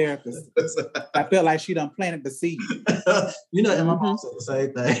for your therapist. I feel like she done planted the seed. You know, and my mom said the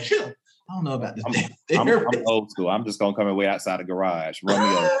same thing. I don't know about this. I'm old school. I'm just gonna come and wait outside the garage. Run me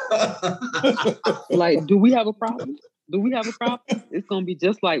over. Like, do we have a problem? Do we have a problem? It's gonna be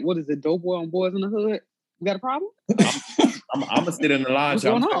just like, what is it, Doughboy on Boys in the Hood? We got a problem? I'm gonna sit in the lounge. What's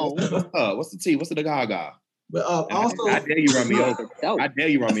going on? What's the tea? What's the gaga? But also, I dare you run me over. I dare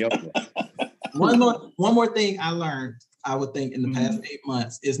you run me over. one more thing I learned, I would think in the past 8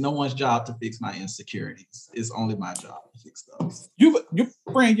 months, is no one's job to fix my insecurities. It's only my job to fix those. You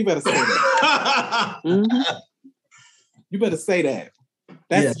friend, you better say that. Mm-hmm. You better say that.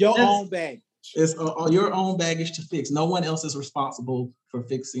 That's your own bag. It's your own baggage to fix. No one else is responsible for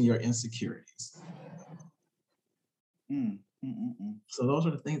fixing your insecurities. So those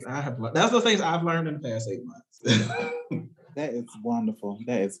are the things I have learned. That's the things I've learned in the past 8 months. That is wonderful.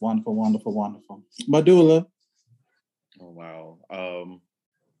 That is wonderful, wonderful, wonderful. Madula. Oh wow.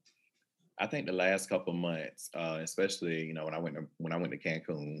 I think the last couple of months, especially, you know, when I went to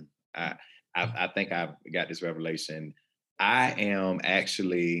Cancun, I think I've got this revelation. I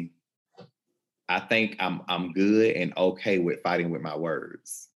think I'm good and okay with fighting with my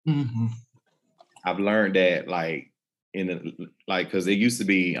words. Mm-hmm. I've learned that, like, because it used to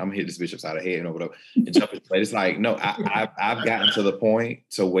be, I'm gonna hit this bishop side of the head and over and jump into it. It's like, no, I've gotten to the point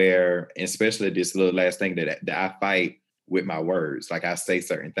to where, especially this little last thing that I fight with my words. Like, I say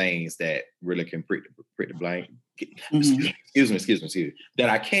certain things that really can prick the brain. Excuse me. That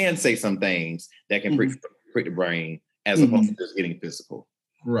I can say some things that can prick the brain as opposed to just getting physical.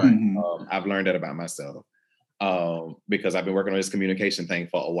 Right. I've learned that about myself. Because I've been working on this communication thing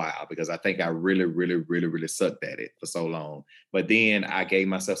for a while, because I think I really, really, really, really sucked at it for so long. But then I gave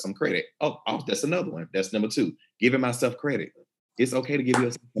myself some credit. Oh, that's another one. That's number 2. Giving myself credit. It's okay to give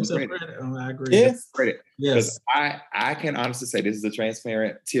yourself some credit. Oh, I agree. Yes. Credit. Yes. Because I can honestly say this is a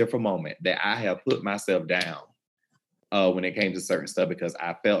transparent, tearful moment that I have put myself down when it came to certain stuff, because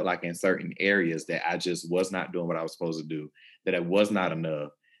I felt like in certain areas that I just was not doing what I was supposed to do, that it was not enough,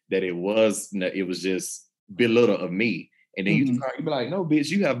 that it was just belittle of me. And then you be like, no, bitch,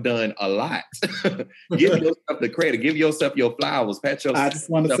 you have done a lot. Give yourself the credit. Give yourself your flowers. Pat yourself. I just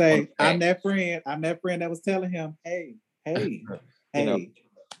want to say, I'm that friend that was telling him, hey,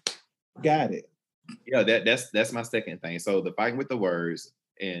 got it. Yeah, that's my second thing. So the fighting with the words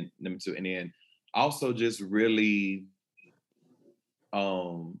and number two, and then also just really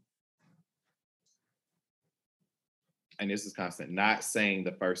and this is constant, not saying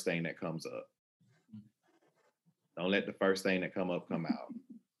the first thing that comes up. Don't let the first thing that come out.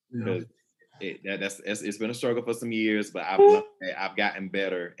 Because it's been a struggle for some years, but I've gotten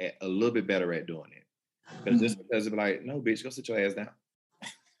better at a little bit better at doing it. Because just because it's like, no, bitch, go sit your ass down.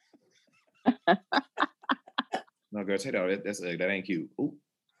 No, girl, take that. That ain't cute. Ooh.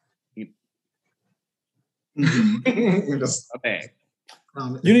 Okay.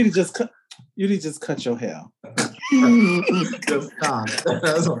 You need to just cut. You need to just cut your hair. Just stop.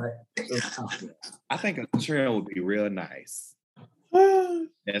 That's right. Just stop. I think a trim would be real nice.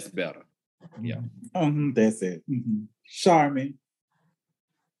 That's better. Yeah. That's it. Charmy.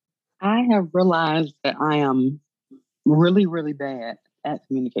 I have realized that I am really, really bad at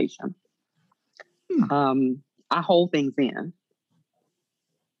communication. I hold things in.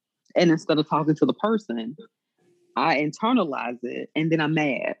 And instead of talking to the person, I internalize it and then I'm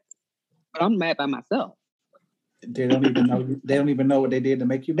mad. But I'm mad by myself. They don't even know. They don't even know what they did to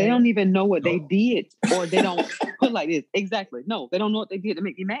make you mad. They don't even know what they did, or they don't put like this. Exactly. No, they don't know what they did to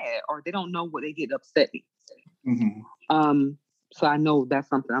make me mad, or they don't know what they did to upset me. So I know that's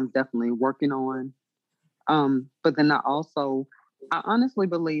something I'm definitely working on. But then I honestly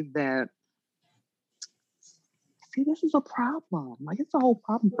believe that. See, this is a problem. Like, it's a whole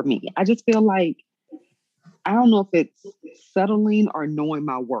problem for me. I just feel like I don't know if it's settling or knowing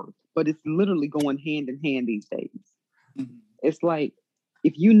my worth, but it's literally going hand in hand these days. It's like,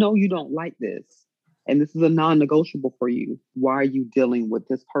 if you know you don't like this, and this is a non-negotiable for you, why are you dealing with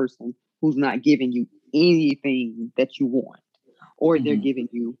this person who's not giving you anything that you want? Or they're giving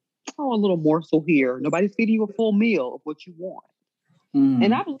you, a little morsel here. Nobody's feeding you a full meal of what you want.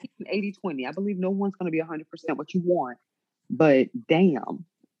 And I believe in 80-20. I believe no one's going to be 100% what you want. But damn.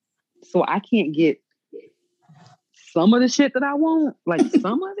 So I can't get some of the shit that I want, like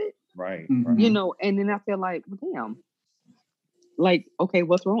some of it. Right. You know, and then I feel like, well, damn. Like, okay,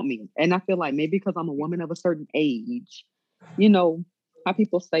 what's wrong with me? And I feel like maybe because I'm a woman of a certain age, you know, how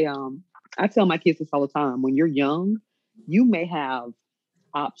people say, I tell my kids this all the time. When you're young, you may have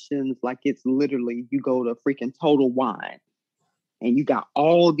options like it's literally you go to freaking Total Wine. And you got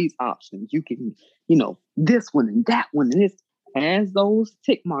all these options. You can, you know, this one and that one and this. As those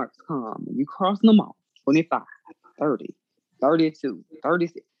tick marks come, and you cross them off, 25, 30, 32,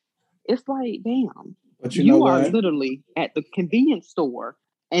 36. It's like, damn. But you are literally at the convenience store,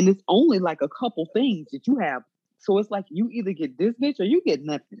 and it's only like a couple things that you have. So it's like you either get this bitch or you get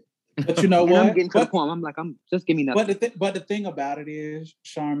nothing. But you know what? I'm getting to the point. I'm like, just give me nothing. But the thing about it is,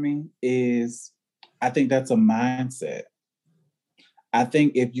 Charmy, is I think that's a mindset. I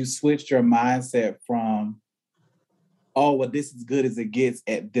think if you switched your mindset from, oh, well, this is good as it gets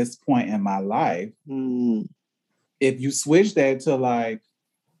at this point in my life. If you switch that to like,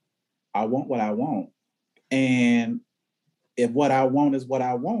 I want what I want. And if what I want is what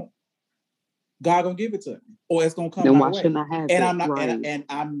I want, God gonna give it to me. Or it's gonna come then my why way. shouldn't I have and it? I'm not Right. and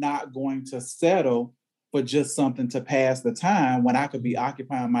I'm not going to settle for just something to pass the time when I could be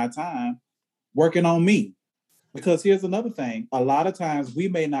occupying my time working on me. Because here's another thing. A lot of times we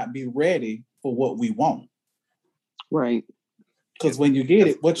may not be ready for what we want. Right. Because when you get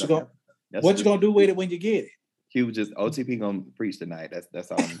it, what you gonna do with it when you get it? He was just OTP gonna preach tonight. That's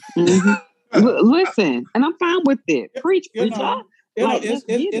all. Listen, and I'm fine with it. Preach. It's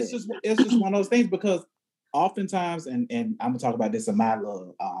just one of those things, because oftentimes, and I'm gonna talk about this in my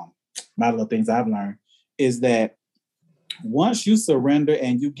little things I've learned, is that once you surrender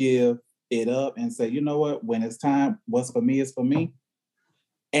and you give it up and say, you know what, when it's time, what's for me is for me.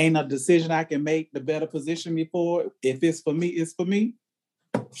 Ain't a decision I can make to better position me for it. If it's for me, it's for me.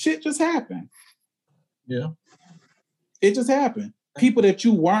 Shit just happened. Yeah. It just happened. People that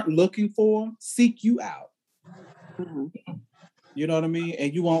you weren't looking for seek you out. You know what I mean?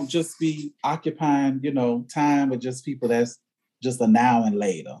 And you won't just be occupying, you know, time with just people that's just a now and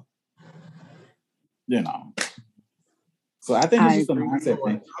later. You know. So I think it's just a mindset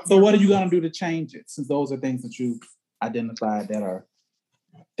thing. So what are you going to do to change it? Since those are things that you've identified that are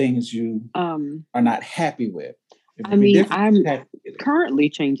things you are not happy with. I mean, I'm currently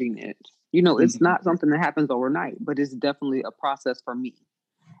changing it. You know, it's not something that happens overnight, but it's definitely a process for me.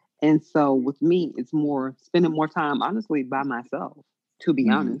 And so with me, it's more spending more time, honestly, by myself, to be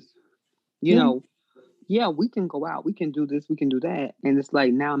honest. You know, yeah, we can go out, we can do this, we can do that. And it's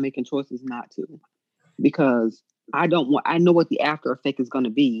like now I'm making choices not to because I don't want, I know what the after effect is going to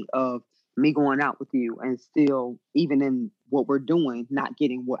be of me going out with you and still, even in what we're doing, not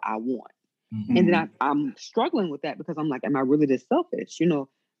getting what I want. Mhm. And then I'm struggling with that because I'm like, am I really this selfish? You know,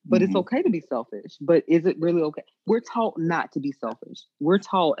 but it's okay to be selfish. But is it really okay? We're taught not to be selfish. We're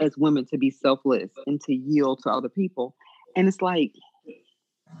taught as women to be selfless and to yield to other people. And it's like,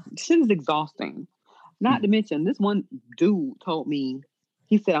 shit is exhausting. Not to mention, this one dude told me,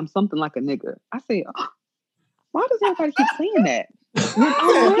 he said, I'm something like a nigga. I said, oh, why does everybody keep saying that? When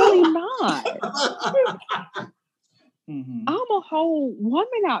I'm really not. Mhm. I'm a whole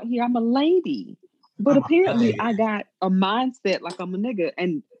woman out here. I'm a lady. But I'm a apparently lady. I got a mindset like I'm a nigga.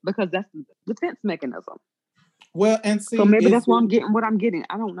 And because that's the defense mechanism. Well, and see, So maybe it's- that's why I'm getting what I'm getting.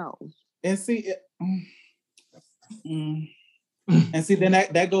 I don't know. and see, and see, then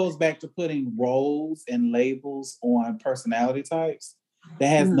that goes back to putting roles and labels on personality types. That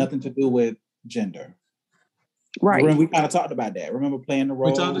has Mhm. nothing to do with gender. Right. Remember, we kind of talked about that. Remember playing the We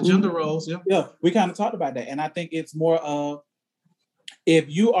role? talked the gender roles, yeah. Yeah, we kind of talked about that. And I think it's more of if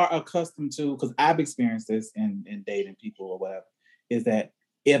you are accustomed to, because I've experienced this in dating people or whatever, is that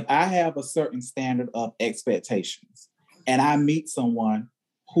if I have a certain standard of expectations and I meet someone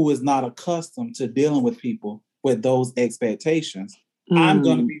who is not accustomed to dealing with people with those expectations, I'm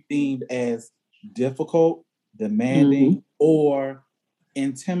going to be deemed as difficult, demanding, or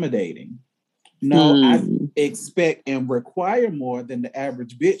intimidating. No, I expect and require more than the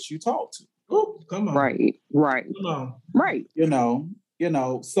average bitch you talk to. Oh, come on. Right. Come on. Right. You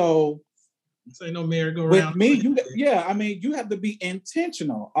know, so This ain't no merry-go-round. with me, you have to be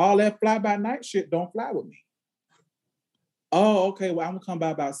intentional. All that fly-by-night shit don't fly with me. Oh, okay, well, I'm gonna come by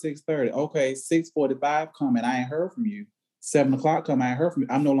about 6:30. Okay, 6:45 come and I ain't heard from you. 7:00 come, I ain't heard from you.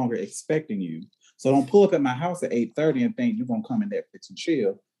 I'm no longer expecting you. So don't pull up at my house at 8:30 and think you're gonna come in Netflix and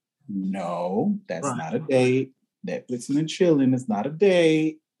chill. No, that's Right. not a date. Netflixing and chilling is not a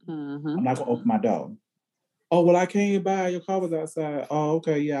date. Mm-hmm. I'm not gonna open my door. Oh, well, I came by, your car was outside. Oh,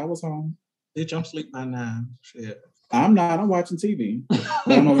 okay, yeah, I was home. Bitch, I'm asleep by 9. Shit. I'm not, I'm watching TV.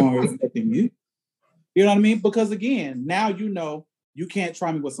 But I'm no longer expecting you. You know what I mean? Because again, now you know you can't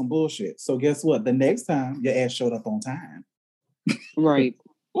try me with some bullshit. So guess what? The next time your ass showed up on time. Right.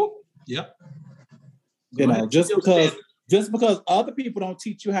 Oh, yep. You know, just because other people don't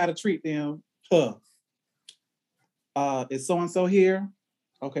teach you how to treat them, is so and so here?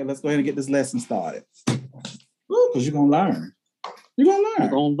 Okay, let's go ahead and get this lesson started. Because you're gonna learn. You're gonna learn. You're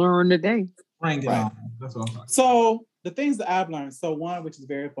gonna learn today. Bring it Right. on. That's what I'm talking So the things that I've learned. So one, which is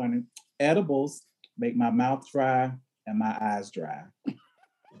very funny, edibles make my mouth dry and my eyes dry.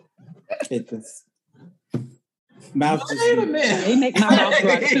 It just mouth just Wait a minute. They make my mouth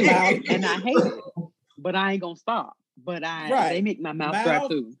dry too, and I hate it. But I ain't gonna stop. But they make my mouth dry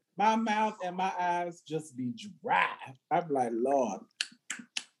too. My mouth and my eyes just be dry. I'm like, Lord,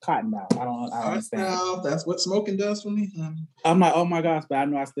 cotton mouth. I don't understand. Well, that's what smoking does for me. I'm like, oh my gosh, but I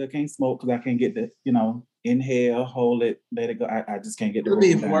know I still can't smoke because I can't get the, inhale, hold it, let it go. I just can't get the. It'll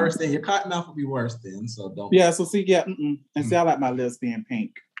be worse than your cotton mouth will be worse then. So don't. Yeah. So see, and see, I like my lips being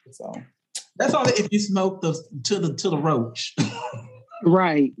pink. So that's only if you smoke to the roach.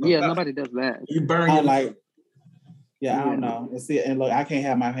 Right. Yeah. Nobody does that. You burn. I your like. Yeah, I don't know. And see, and look, I can't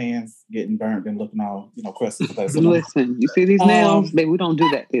have my hands getting burnt and looking all, crusty. Listen, you see these nails? Baby, we don't do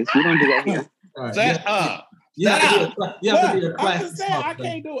that. We don't do that here. Right. Shut up. You have to be a I'm classic just saying, I smoker.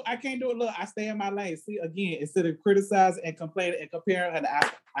 can't do it. I can't do it. Look, I stay in my lane. See, again, instead of criticizing and complaining and comparing, and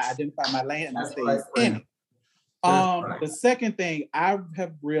I identify my lane and I stay in it. The second thing, I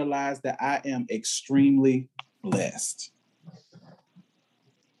have realized that I am extremely blessed.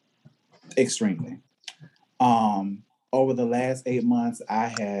 Extremely. Over the last 8 months, I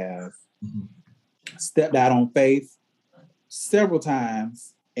have stepped out on faith several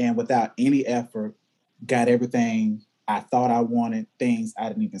times and without any effort, got everything I thought I wanted, things I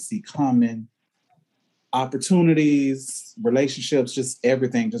didn't even see coming, opportunities, relationships, just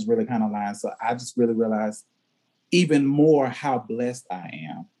everything just really kind of aligned. So I just really realized even more how blessed I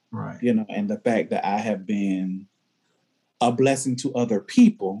am, right? And the fact that I have been a blessing to other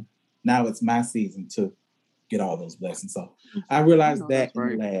people. Now it's my season to get all those blessings. So I realized that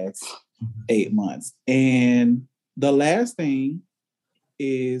in the last 8 months. And the last thing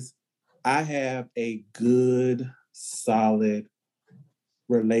is I have a good, solid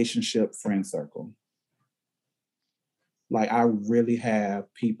relationship friend circle. Like I really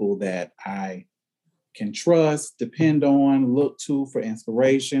have people that I can trust, depend on, look to for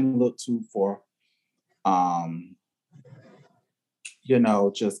inspiration, look to for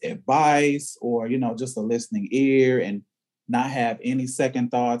just advice or, just a listening ear and not have any second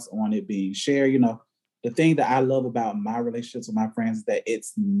thoughts on it being shared. The thing that I love about my relationships with my friends is that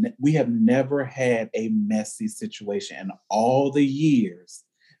we have never had a messy situation in all the years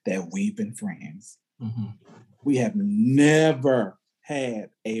that we've been friends. Mm-hmm. We have never had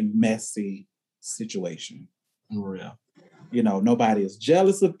a messy situation. Real. Nobody is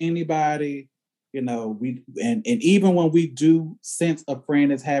jealous of anybody. We and even when we do sense a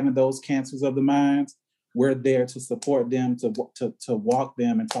friend is having those cancers of the minds, we're there to support them, to walk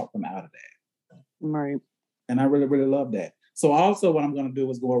them and talk them out of that. Right. And I really, really love that. So also what I'm going to do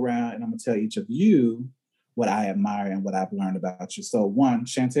is go around and I'm going to tell each of you what I admire and what I've learned about you. So one,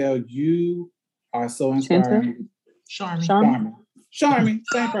 Chantel, you are so inspiring. Charmy.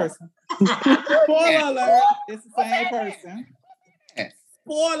 Same person. Spoiler alert, it's the same person.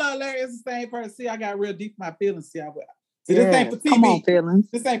 Spoiler alert, it's the same person. See, I got real deep in my feelings. This ain't for TV. Come on, feelings.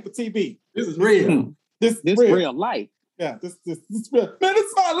 This ain't for TV. This is real. This real life. Yeah, this real. Man,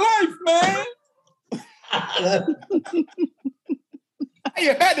 it's my life, man.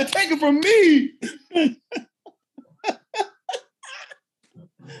 You had to take it from me.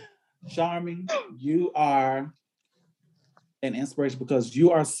 Charmy, you are an inspiration because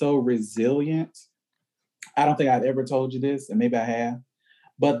you are so resilient. I don't think I've ever told you this, and maybe I have,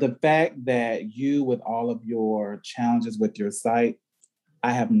 but the fact that you, with all of your challenges with your sight,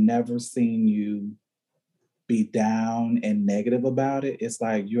 I have never seen you be down and negative about it. It's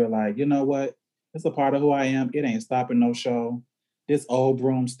like, you're like, you know what? It's a part of who I am. It ain't stopping no show. This old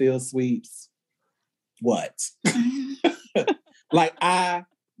broom still sweeps. What? Like, I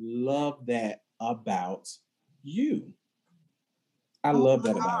love that about you. I love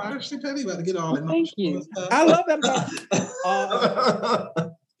that about you. Actually, Patty about to get all Thank you. I love that about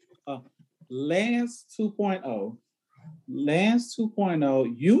you. Lance 2.0. Lance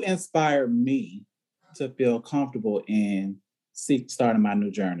 2.0, you inspired me to feel comfortable in starting my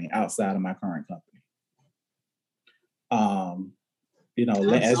new journey outside of my current company.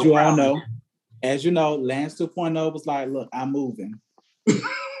 As you know, Lance 2.0 was like, look, I'm moving.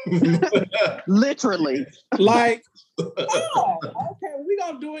 Literally. Like, oh, okay, we're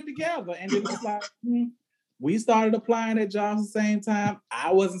gonna do it together. And it was like, we started applying at jobs at the same time.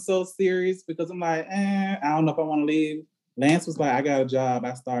 I wasn't so serious because I'm like, I don't know if I want to leave. Lance was like, I got a job,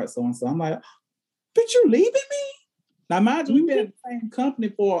 I start so and so. I'm like, but you leaving me? Now, mind you, we've been at the same company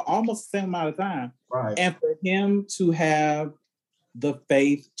for almost the same amount of time. Right. And for him to have the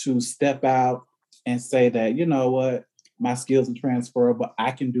faith to step out and say that, you know what, my skills are transferable.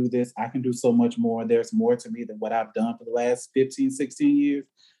 I can do this. I can do so much more. There's more to me than what I've done for the last 15, 16 years.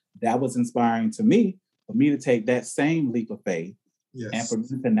 That was inspiring to me, for me to take that same leap of faith. Yes. And for me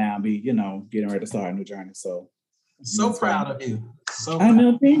to now be, getting ready to start a new journey. So proud of you. So I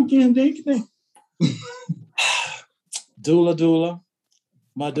know. Thank you. Doula.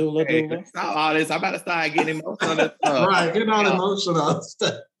 My doula. Stop all this. I'm about to start getting emotional. Right, getting all emotional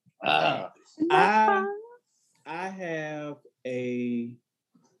stuff. I have a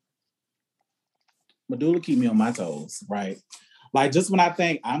medulla keep me on my toes, right? Like, just when I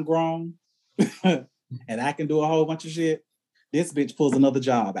think I'm grown and I can do a whole bunch of shit, this bitch pulls another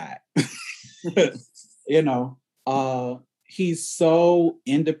job out. He's so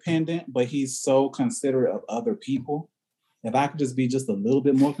independent, but he's so considerate of other people. If I could just be just a little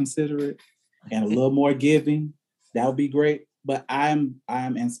bit more considerate and a little more giving, that would be great. But I'm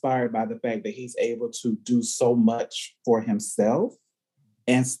inspired by the fact that he's able to do so much for himself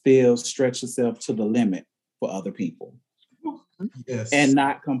and still stretch himself to the limit for other people. Yes. And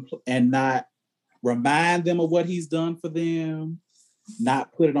not remind them of what he's done for them,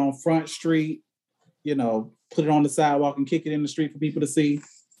 not put it on Front Street, put it on the sidewalk and kick it in the street for people to see.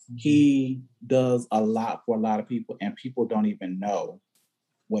 He does a lot for a lot of people, and people don't even know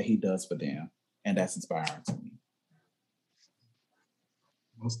what he does for them. And that's inspiring to me.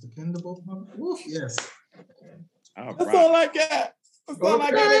 Most dependable. Woof, yes. All That's right. all I got. That's all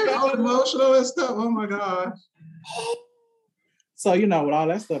I got. All emotional and stuff. Oh my God. So, with all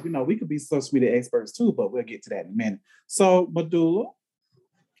that stuff, we could be social media experts too, but we'll get to that in a minute. So, Medulla.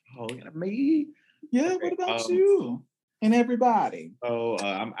 Oh, me? Yeah, Okay, what about you? And everybody. So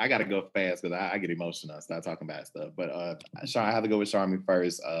I gotta go fast because I get emotional and start talking about stuff. But I have to go with Charmy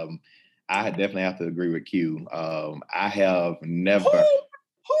first. I definitely have to agree with Q. I have never.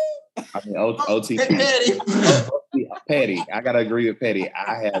 I mean, OTP. Petty. I gotta agree with Petty.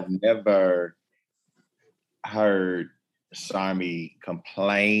 I have never heard Charmy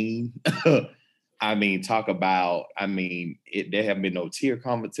complain. I mean, talk about. I mean, there have been no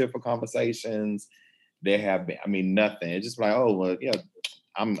tearful conversations. there have been, I mean, nothing. It's just like, oh, well, yeah,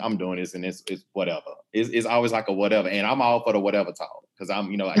 I'm doing this and it's whatever. It's always like a whatever. And I'm all for the whatever talk because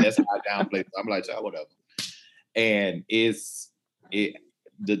I'm, like, that's how I downplay. I'm like, yeah, whatever. And just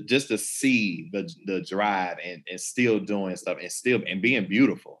to see the drive and still doing stuff and being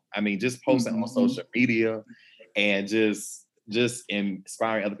beautiful. I mean, just posting on social media and just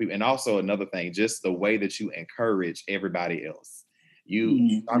inspiring other people. And also another thing, just the way that you encourage everybody else.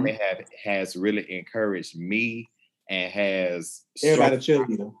 Charmy has really encouraged me and has everybody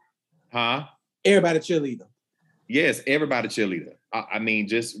cheerleader. Huh? Everybody cheerleader. Yes, everybody cheerleader. I mean,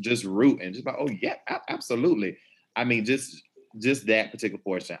 just rooting, just like, oh yeah, absolutely. I mean, just that particular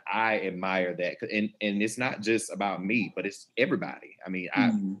portion, I admire that, and it's not just about me, but it's everybody. I mean,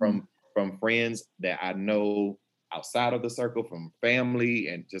 from friends that I know outside of the circle, from family,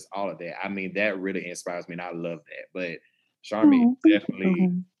 and just all of that. I mean, that really inspires me, and I love that. But Charmy,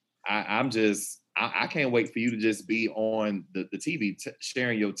 definitely, I can't wait for you to just be on the TV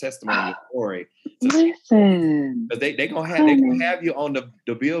sharing your testimony, your story. Listen, because they're gonna have you on the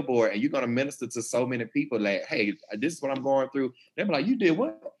billboard, and you're gonna minister to so many people. Like, hey, this is what I'm going through. They're like, you did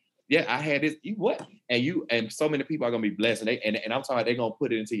what? Yeah, I had this. You what? And so many people are gonna be blessed. And I'm talking about they're gonna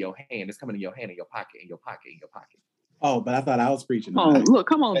put it into your hand. It's coming in your hand, in your pocket, in your pocket, in your pocket. Oh, but I thought I was preaching. Oh, look,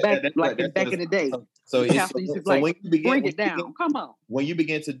 come on, back in the day. So when you begin, bring it down. Come on. When you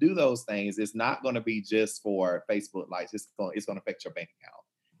begin to do those things, it's not going to be just for Facebook likes. It's going to affect your bank account.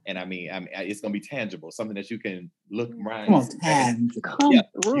 And I mean, it's going to be tangible, something that you can look around. Come on, tangible. You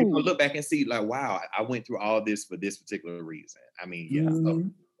can look back and see, like, wow, I went through all this for this particular reason. I mean, yeah. So,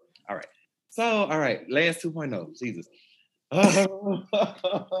 all right. So, all right, Lance 2.0. Jesus. I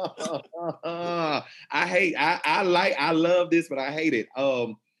love this, but I hate it.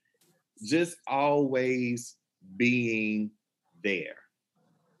 Just always being there.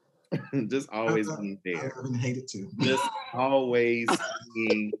 Just always being there. I hate it too. Just always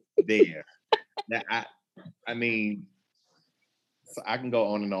being there. Now, I mean, so I can go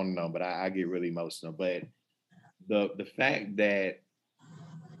on and on and on, but I get really emotional. But the fact that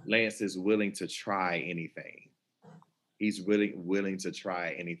Lance is willing to try anything. He's really willing to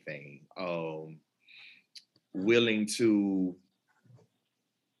try anything. Willing to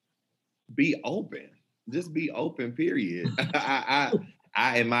be open. Just be open, period. I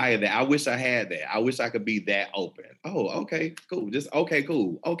admire that. I wish I had that. I wish I could be that open. Oh, okay, cool. Just okay,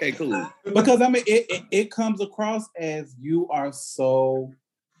 cool. Okay, cool. Because I mean, it comes across as you are so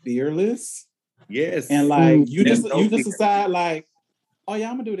fearless. Yes. And like you just decide like, oh yeah,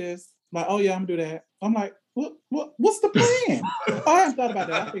 I'm gonna do this. Like, oh yeah, I'm gonna do that. I'm like, what's the plan? I haven't thought about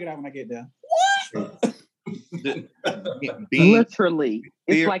that. I'll figure it out when I get there. What? Literally.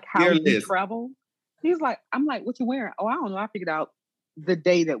 It's like how we travel. He's like, I'm like, what you wearing? Oh, I don't know. I figured out the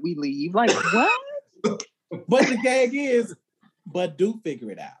day that we leave. Like, what? But the gag is, but do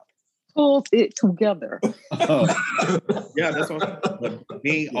figure it out. Pull it together. Yeah, that's what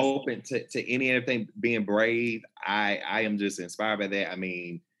being open to any and everything, being brave. I am just inspired by that. I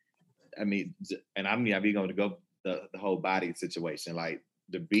mean, and I'm going to go the whole body situation, like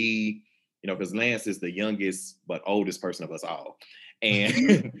to be, because Lance is the youngest but oldest person of us all,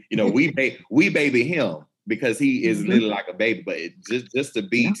 and we baby him because he is literally like a baby. But just to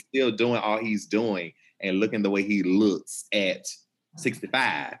be still doing all he's doing and looking the way he looks at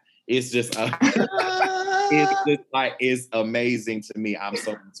 65, it's just it's amazing to me. I'm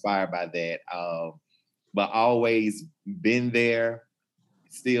so inspired by that. But always been there.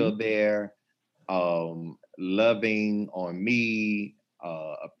 Still there, loving on me,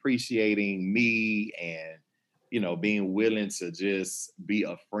 appreciating me, and being willing to just be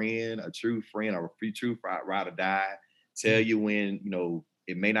a friend, a true friend, or a true ride or die. Tell you when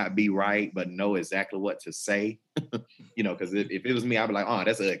it may not be right, but know exactly what to say. Because if it was me, I'd be like, oh,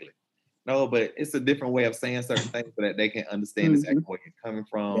 that's ugly. No, but it's a different way of saying certain things so that they can understand exactly where you're coming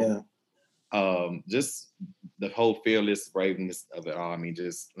from. Yeah. Just the whole fearless braveness of it all. I mean,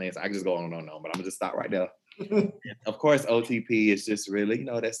 just Lance, I can just go on and on, but I'm gonna just stop right there. Of course, OTP is just really,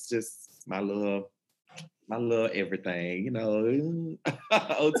 that's just my little everything,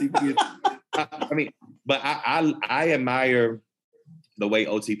 OTP is, I mean, but I admire the way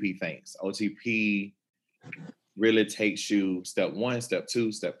OTP thinks. OTP really takes you step 1, step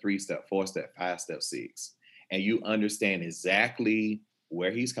 2, step 3, step 4, step 5, step 6, and you understand exactly where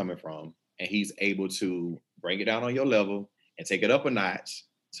he's coming from. And he's able to bring it down on your level and take it up a notch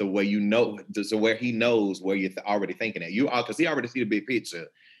to where to where he knows where you're already thinking at. Because he already see the big picture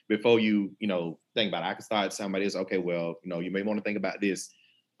before you, think about it. I can start telling somebody this, okay, well, you may want to think about this.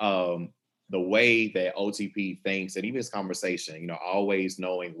 the way that OTP thinks and even his conversation, always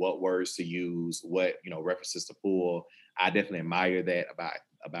knowing what words to use, what, references to pull. I definitely admire that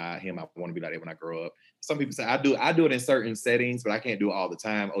about him. I want to be like that when I grow up. Some people say I do it in certain settings, but I can't do it all the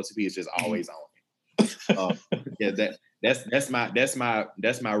time. OTP is just always on. Yeah, that's my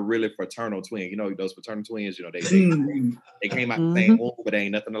really fraternal twin. Those fraternal twins, they came out the same womb, but they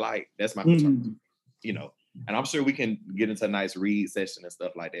ain't nothing alike. That's my fraternal, and I'm sure we can get into a nice read session and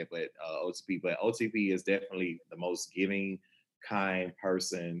stuff like that. But OTP is definitely the most giving, kind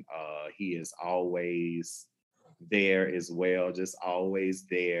person. He is always there as well, just always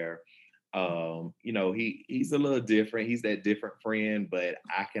there. He's a little different. He's that different friend, but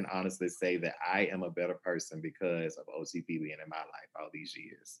I can honestly say that I am a better person because of OTP being in my life all these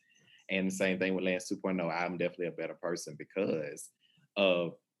years. And the same thing with Lance 2.0. I'm definitely a better person because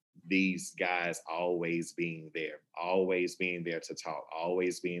of these guys always being there to talk,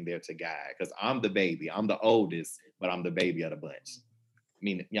 always being there to guide. Because I'm the baby. I'm the oldest, but I'm the baby of the bunch. I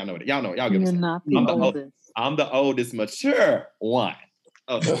mean, y'all know, y'all get You're not the oldest. I'm the oldest mature one.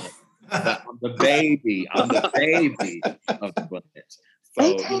 But I'm the baby. I'm the baby of the bunch.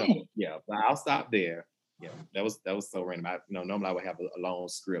 So, but I'll stop there. Yeah, that was so random. Normally I would have a long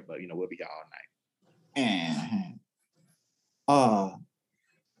script, but we'll be here all night. And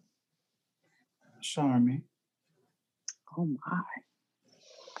Charmy. Oh my.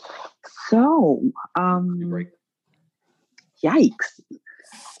 So, yikes.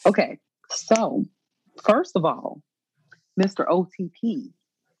 Okay, so first of all, Mr. OTP,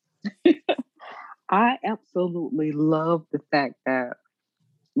 I absolutely love the fact that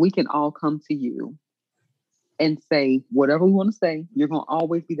we can all come to you and say whatever we want to say. You're going to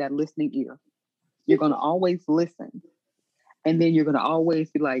always be that listening ear. You're going to always listen. And then you're going to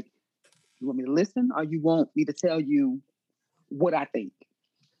always be like, you want me to listen or you want me to tell you what I think?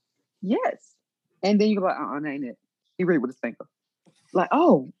 Yes. And then you're like, that ain't it. He read with his finger. Like,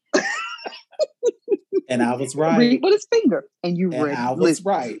 oh. And I was right. Read with his finger. And you read. I was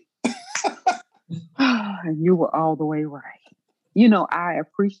right. And you were all the way right. I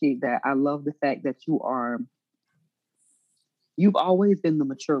appreciate that. I love the fact that you've always been the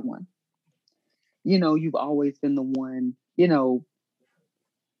mature one. You've always been the one,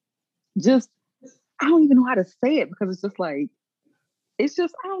 just, I don't even know how to say it because it's just like, I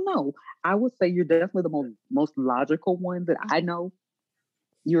don't know. I would say you're definitely the most logical one that I know.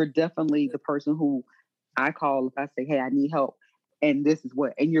 You're definitely the person who I call if I say, hey, I need help. And this is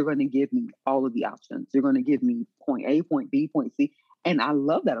what, and you're going to give me all of the options. You're going to give me point A, point B, point C. And I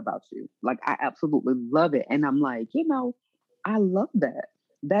love that about you. Like, I absolutely love it. And I'm like, I love that.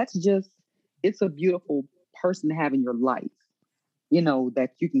 That's just, it's a beautiful person to have in your life, that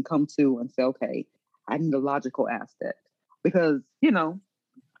you can come to and say, okay, I need a logical aspect. Because,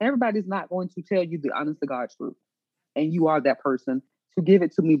 everybody's not going to tell you the honest to God truth. And you are that person to give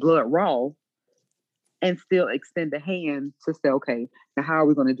it to me blood raw and still extend a hand to say, okay, now how are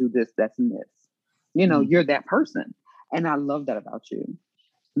we going to do this, that's, and this? You're that person. And I love that about you.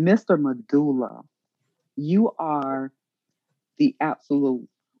 Mr. Medulla, you are the absolute,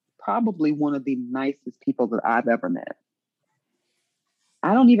 probably one of the nicest people that I've ever met.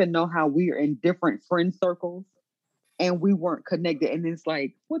 I don't even know how we are in different friend circles and we weren't connected. And it's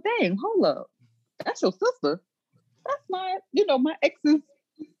like, well, dang, hold up. That's your sister. That's my ex's,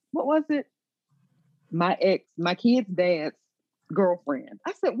 what was it? My kid's dad's girlfriend.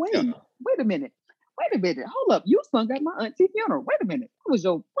 I said, wait a minute. Hold up. You sung at my auntie's funeral. Wait a minute. That was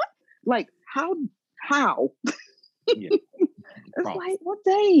your, what? Like, how? Yeah. It's like, well,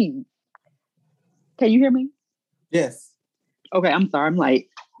 dang. Can you hear me? Yes. Okay, I'm sorry. I'm like,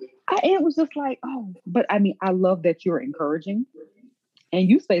 it was just like, oh, but I mean, I love that you're encouraging. And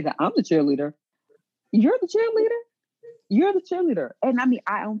you say that I'm the cheerleader. You're the cheerleader. And I mean,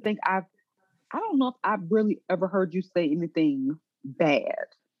 I don't know if I've really ever heard you say anything bad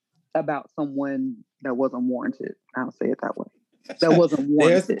about someone that wasn't warranted. I'll say it that way. That wasn't warranted.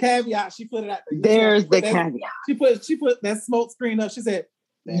 There's the caveat. She put it out there. There's the caveat. She put that smoke screen up. She said,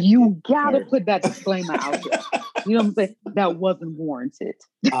 you gotta put that disclaimer out there. You know what I'm saying? That wasn't warranted.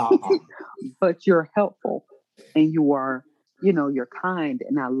 But you're helpful and you are, you're kind.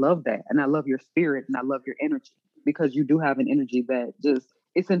 And I love that. And I love your spirit and I love your energy because you do have an energy that just,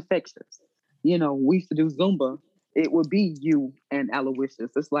 it's infectious. We used to do Zumba. It would be you and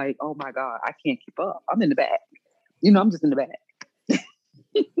Aloysius. It's like, oh my God, I can't keep up. I'm in the back. I'm just in the back.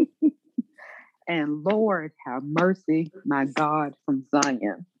 And Lord have mercy, my God from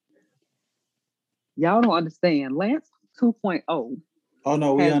Zion. Y'all don't understand. Lance 2.0. Oh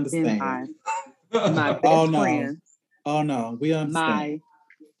no, we understand. My best friend. Oh no, we understand.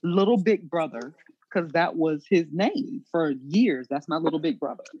 little big brother, because that was his name for years. That's my little big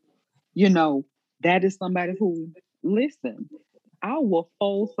brother. You know, that is somebody who, listen, I will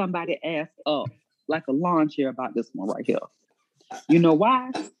fold somebody's ass up like a lawn chair about this one right here. You know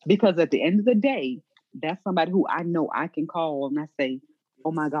why? Because at the end of the day, that's somebody who I know I can call and I say,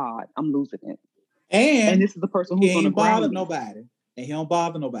 oh my God, I'm losing it. And this is the person who's going to bother nobody. And he don't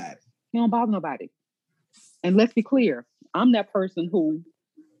bother nobody. He don't bother nobody. And let's be clear, I'm that person who,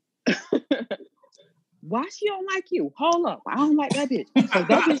 why she don't like you? Hold up, I don't like that bitch. Because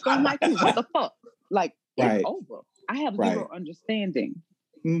that bitch don't like you. What the fuck? Like, it's over. I have zero understanding,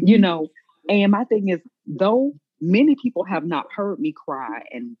 you know? And my thing is, though many people have not heard me cry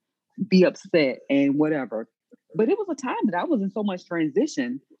and be upset and whatever, but it was a time that I was in so much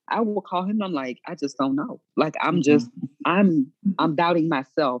transition. I will call him and I'm like, I just don't know. Like, I'm doubting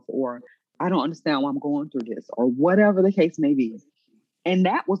myself, or I don't understand why I'm going through this, or whatever the case may be. And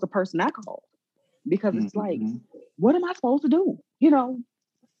that was the person I called, because it's like, what am I supposed to do? You know?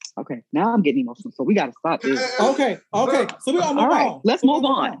 Okay, now I'm getting emotional, so we got to stop this. Okay. So we're gonna move on. Let's move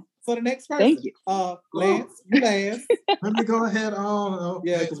on. So the next person. Thank you. Lance, you last. Let me go ahead on.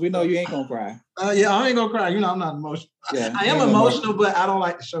 Yeah, because we know you ain't gonna cry. Yeah, I ain't gonna cry. You know, I'm not emotional. Yeah, I am emotional, but I don't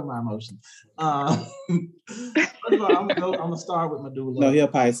like to show my emotions. First of all, I'm gonna start with Medulla. No, he'll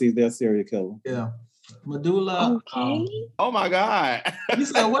Pisces. They're a serial killer. Yeah, Medulla. Okay. Oh my God. You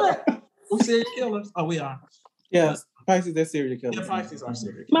said what? We're serial killers. Oh, we are. Yes, Pisces. They're serial killers. Yeah, Pisces are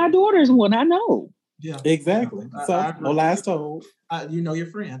serial killers. My daughter's one, I know. Yeah, exactly. So no lies told. You know your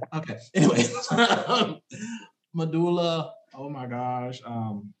friend. Okay. Anyway, Medulla. Oh my gosh.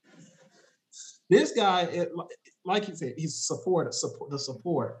 This guy, like you said, he's support the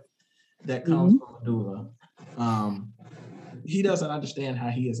support that comes from Medulla. He doesn't understand how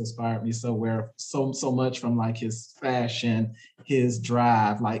he has inspired me so much from like his fashion, his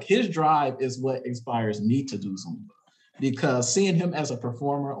drive. Like his drive is what inspires me to do Zumba. Because seeing him as a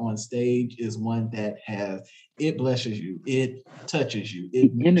performer on stage is one that it blesses you, it touches you,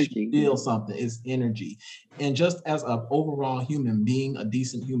 it makes you feel something, it's energy. And just as an overall human being, a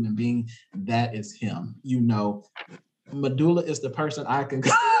decent human being, that is him. You know, Medulla is the person I can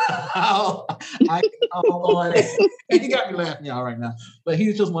call on. He got me laughing y'all right now. But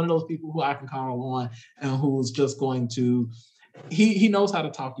he's just one of those people who I can call on and who's just going to, he knows how to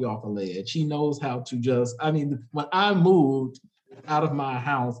talk you off a ledge. He knows how to when I moved out of my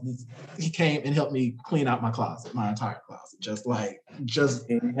house, he came and helped me clean out my closet, my entire closet. Just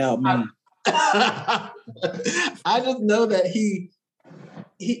help me. I just know that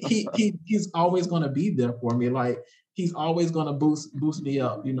he's always going to be there for me. Like he's always going to boost me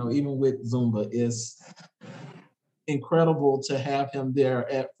up. You know, even with Zumba, it's incredible to have him there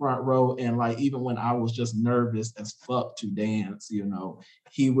at front row. And like even when I was just nervous as fuck to dance, you know,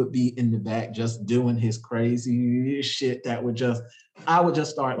 he would be in the back just doing his crazy shit that I would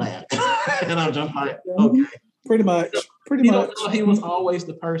just start laughing. And I'm just like, okay. Pretty much. He was always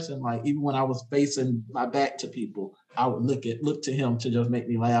the person, like even when I was facing my back to people, I would look to him to just make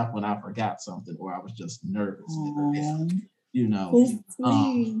me laugh when I forgot something or I was just nervous. You know.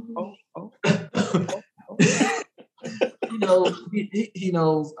 You know, he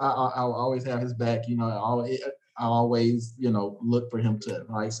knows I'll always have his back. You know, I'll always, you know, look for him to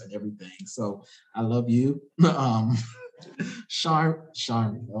advice and everything. So I love you.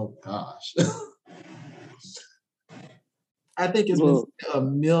 Charmy. Oh gosh. I think it's been a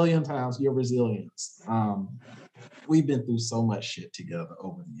million times your resilience. We've been through so much shit together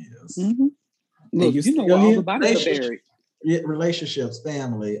over the years. Mm-hmm. Look, you know where all the bodies are buried. Relationships,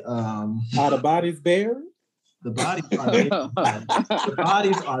 family. Are the bodies buried? The bodies are buried. The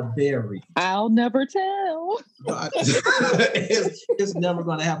bodies are buried. I'll never tell. It's never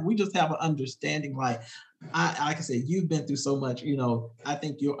going to happen. We just have an understanding. Like I said, you've been through so much. You know, I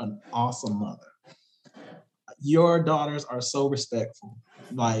think you're an awesome mother. Your daughters are so respectful.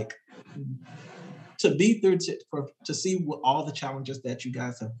 Like to be through to see what all the challenges that you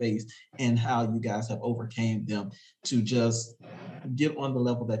guys have faced and how you guys have overcame them to just get on the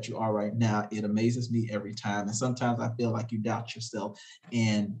level that you are right now. It amazes me every time. And sometimes I feel like you doubt yourself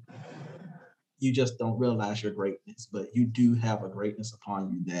and you just don't realize your greatness, but you do have a greatness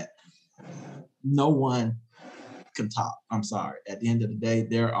upon you that no one can top. I'm sorry. At the end of the day,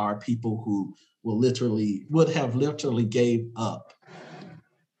 there are people who would have literally gave up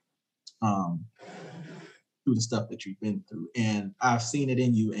through the stuff that you've been through. And I've seen it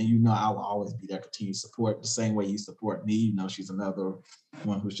in you, and you know I will always be there, continue to support the same way you support me. You know, she's another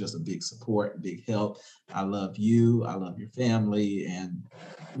one who's just a big support, big help. I love you. I love your family. And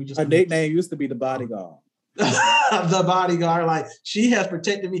we just... Her nickname used to be the bodyguard. the bodyguard. Like, she has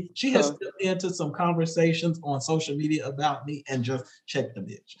protected me. She has stepped into some conversations on social media about me and just checked the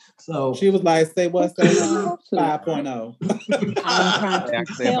bitch. So she was like, say what, say what? 5.0. I'm trying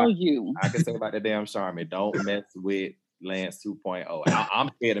to tell you. I can say about the damn Charmy, don't mess with Lance 2.0. I'm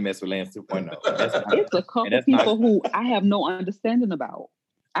scared to mess with Lance 2.0. It's a couple people who I have no understanding about.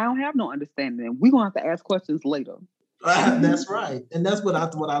 I don't have no understanding. We're gonna have to ask questions later. That's right, and that's what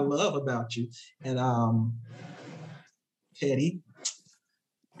I love about you. And Petty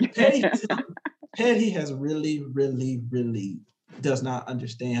has really, really, really does not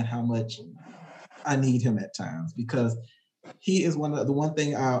understand how much I need him at times, because he is one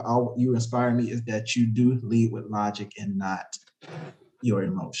thing you inspire me is that you do lead with logic and not your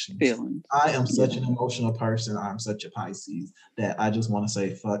emotions. Feelings. I am such an emotional person. I'm such a Pisces that I just want to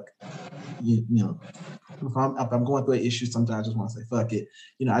say fuck. You know, if I'm going through an issue, sometimes I just want to say fuck it.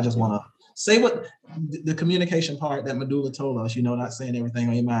 You know, I just want to say what the communication part that Medulla told us. You know, not saying everything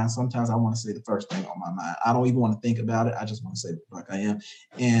on your mind. Sometimes I want to say the first thing on my mind. I don't even want to think about it. I just want to say what the fuck I am.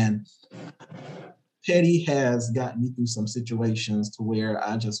 And Petty has gotten me through some situations to where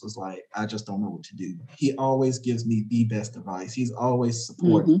I just was like, I just don't know what to do. He always gives me the best advice. He's always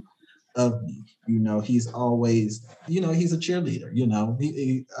supportive of me. You know, he's always, you know, he's a cheerleader. You know,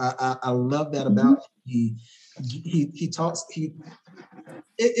 I love that about him. He talks.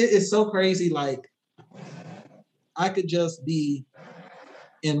 It's so crazy. Like, I could just be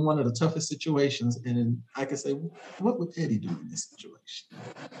in one of the toughest situations, and I could say, what would Petty do in this situation?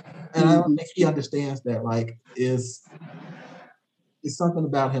 And I don't think he understands that, like, it's something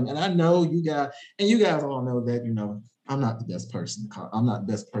about him. And I know you guys all know that, you know, I'm not the best person to call. I'm not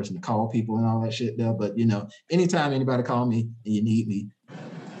the best person to call people and all that shit though. But, you know, anytime anybody call me and you need me,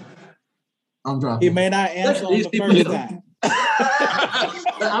 I'm dropping. He may not answer on the first time.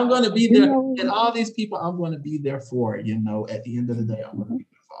 But I'm going to be there. And all these people, I'm going to be there for, you know, at the end of the day, I'm going to be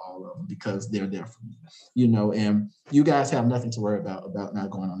there for all of them because they're there for me, you know, and you guys have nothing to worry about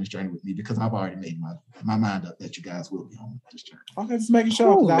not going on this journey with me, because I've already made my mind up that you guys will be on this journey. Okay, just making sure.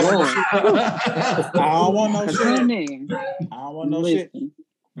 I don't want no shit. I don't want no shit.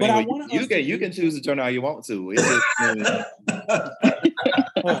 But I want you can choose to turn how you want to. It's just,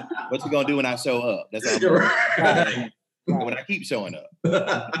 what you gonna do when I show up? That's how I'm right. When I keep showing up. But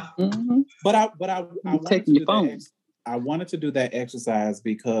I wanted to do that. I wanted to do that exercise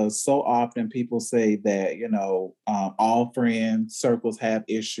because so often people say that, you know, all friend circles have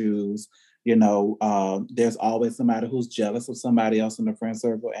issues. You know, there's always somebody who's jealous of somebody else in the friend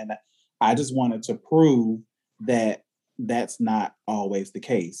circle. And I just wanted to prove that that's not always the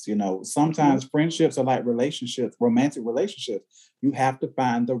case. You know, sometimes friendships are like relationships, romantic relationships. You have to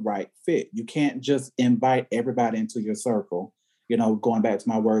find the right fit. You can't just invite everybody into your circle. You know, going back to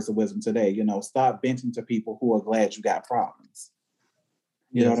my words of wisdom today, you know, stop venting to people who are glad you got problems.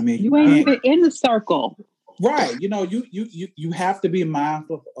 You know what I mean? You ain't even in the circle. Right. You know, you have to be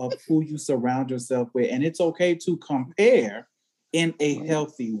mindful of who you surround yourself with. And it's okay to compare in a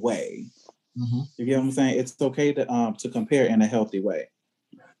healthy way. You get what I'm saying? It's okay to compare in a healthy way.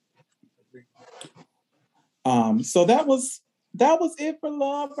 So that was it for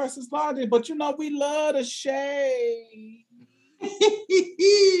Love versus Logic. But you know, we love the shade.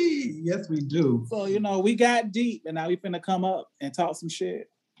 Yes, we do. So, you know, we got deep and now we finna come up and talk some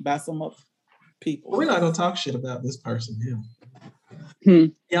shit about some other people. We're not gonna talk shit about this person here.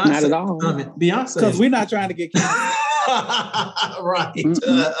 Beyonce, not at all. Beyonce, because we're not trying to get canceled. Right.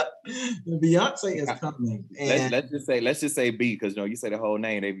 Beyonce is coming. And let's just say B, because you know, you say the whole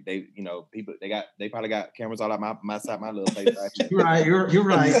name, they you know, people they probably got cameras all out my side, my little face. Right, you're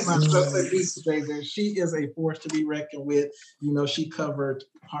right. She is a force to be reckoned with. You know, she covered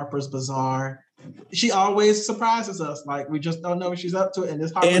Harper's Bazaar. She always surprises us. Like, we just don't know what she's up to. And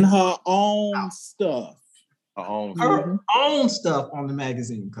this and her own stuff. Her own stuff on the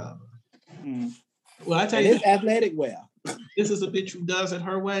magazine cover. Well, I tell you, it's athletic wear. This is a bitch who does it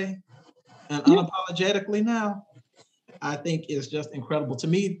her way and unapologetically now. I think it's just incredible. To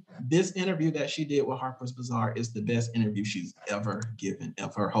me, this interview that she did with Harper's Bazaar is the best interview she's ever given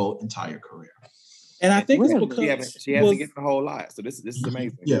of her whole entire career. And I think it's because she hasn't given a whole lot. So this is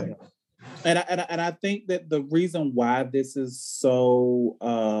amazing. Yeah. And I think that the reason why this is so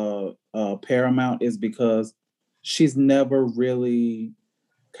paramount is because she's never really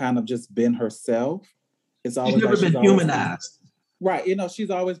kind of just been herself. It's always she's never been humanized. Right. You know,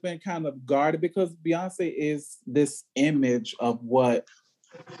 she's always been kind of guarded because Beyonce is this image of what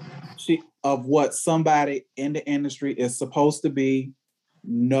somebody in the industry is supposed to be.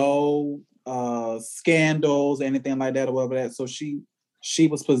 No scandals, anything like that or whatever that. So she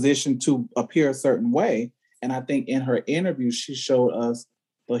was positioned to appear a certain way. And I think in her interview, she showed us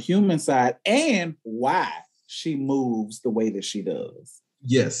the human side and why she moves the way that she does.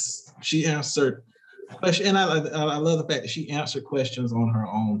 Yes, she answered questions, and I love the fact that she answered questions on her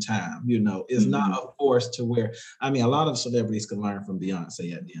own time. You know, it's not a force to where, I mean, a lot of celebrities can learn from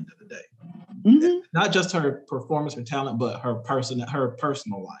Beyonce at the end of the day. Not just her performance, her talent, but her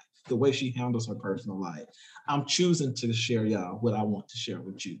personal life, the way she handles her personal life. I'm choosing to share y'all what I want to share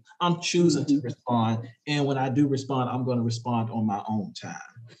with you. I'm choosing to respond, and when I do respond, I'm going to respond on my own time.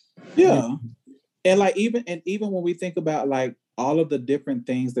 Yeah. And like even when we think about like all of the different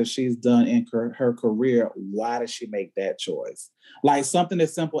things that she's done in her career, why did she make that choice? Like something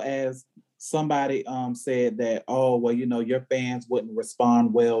as simple as somebody said that, oh, well, you know, your fans wouldn't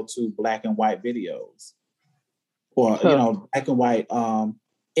respond well to black and white videos or, you know, black and white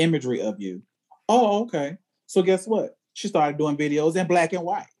imagery of you. Oh, okay. So guess what? She started doing videos in black and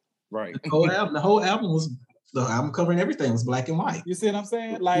white. Right. The whole album was, the album covering everything was black and white. You see what I'm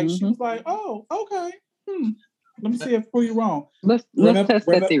saying? Like she was like, oh, okay. Let me see if I prove you wrong. Let's test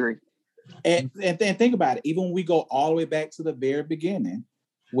that theory. And think about it. Even when we go all the way back to the very beginning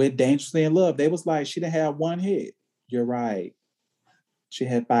with Dangerously in Love, they was like, she didn't have one hit. You're right. She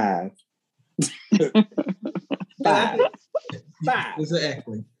had 5. 5.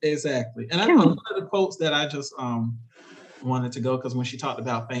 Exactly. And I think one of the quotes that I just wanted to go, because when she talked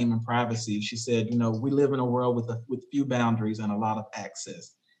about fame and privacy, she said, you know, we live in a world with few boundaries and a lot of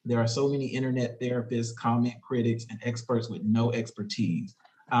access. There are so many internet therapists, comment critics, and experts with no expertise.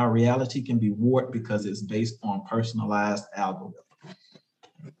 Our reality can be warped because it's based on personalized algorithms.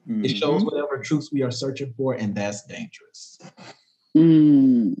 It shows whatever truths we are searching for, and that's dangerous.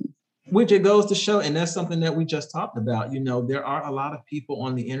 Which it goes to show, and that's something that we just talked about. You know, there are a lot of people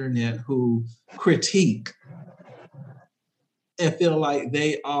on the internet who critique and feel like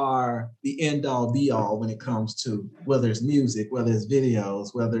they are the end all be all when it comes to whether it's music, whether it's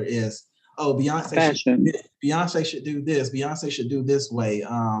videos, whether it's, oh, Beyonce should do this, Beyonce should do this way.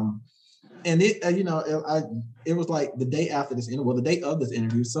 And it, you know, it was like the day after this interview, well, the day of this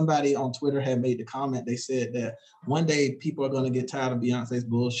interview, somebody on Twitter had made the comment. They said that one day people are going to get tired of Beyonce's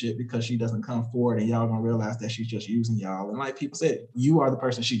bullshit because she doesn't come forward, and y'all gonna realize that she's just using y'all. And like people said, you are the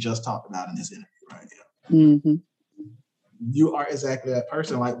person she just talked about in this interview right now. You are exactly that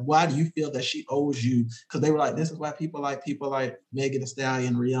person. Like, why do you feel that she owes you? Because they were like, this is why people like Megan Thee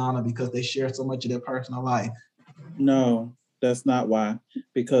Stallion, Rihanna, because they share so much of their personal life. No, that's not why.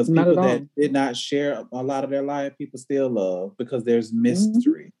 Because people that did not share a lot of their life, people still love because there's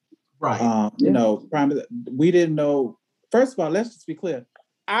mystery. Right. You know, we didn't know. First of all, let's just be clear.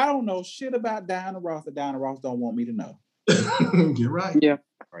 I don't know shit about Diana Ross that Diana Ross don't want me to know. You're right. Yeah.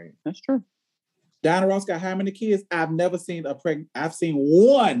 Right. That's true. Diana Ross got how many kids? I've never seen I've seen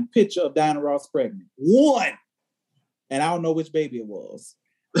one picture of Diana Ross pregnant. One. And I don't know which baby it was.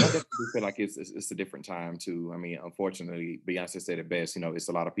 I definitely feel like it's a different time too. I mean, unfortunately, Beyonce said it best. You know, it's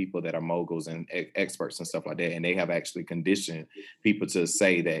a lot of people that are moguls and experts and stuff like that, and they have actually conditioned people to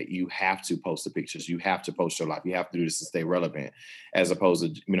say that you have to post the pictures, you have to post your life, you have to do this to stay relevant. As opposed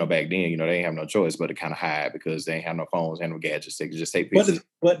to, you know, back then, you know, they didn't have no choice but to kind of hide because they ain't have no phones and no gadgets. They could just take pictures.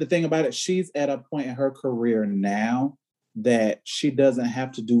 But the thing about it, she's at a point in her career now that she doesn't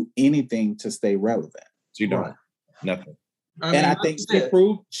have to do anything to stay relevant. She don't. Nothing. I think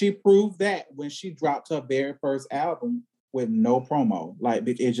she proved that when she dropped her very first album with no promo. Like,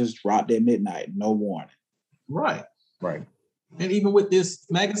 it just dropped at midnight, no warning. Right. And even with this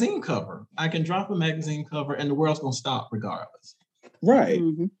magazine cover, I can drop a magazine cover and the world's gonna stop regardless. Right.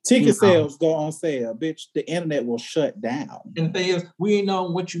 Ticket sales go on sale. Bitch, the internet will shut down. And the thing is, we ain't know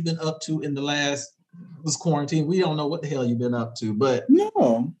what you've been up to in this quarantine. We don't know what the hell you've been up to, but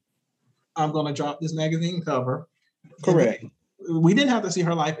no. I'm gonna drop this magazine cover. Correct. We didn't have to see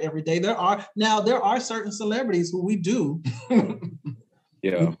her life every day. There are certain celebrities who we do.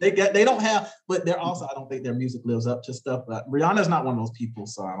 Yeah. They don't have, but they're also, I don't think their music lives up to stuff. But Rihanna's not one of those people,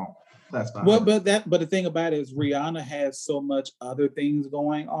 so I don't. That's fine. Well, but the thing about it is Rihanna has so much other things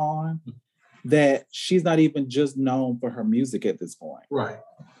going on that she's not even just known for her music at this point. Right.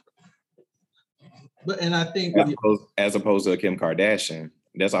 And I think as opposed to Kim Kardashian,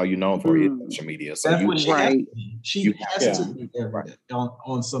 that's all you know for is social media. So that's what she has to be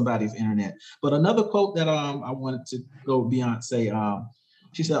on somebody's internet. But another quote that I wanted to go Beyonce,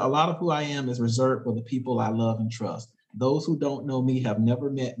 she said, "A lot of who I am is reserved for the people I love and trust. Those who don't know me, have never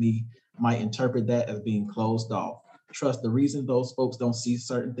met me, might interpret that as being closed off. Trust the reason those folks don't see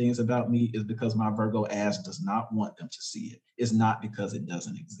certain things about me is because my Virgo ass does not want them to see it. It's not because it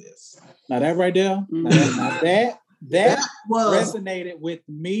doesn't exist." Now that right there, that resonated with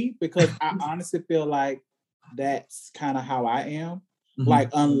me because I honestly feel like that's kind of how I am. Mhm. Like,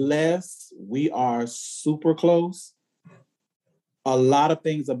 unless we are super close, a lot of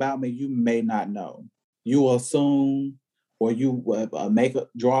things about me you may not know. You will assume, or you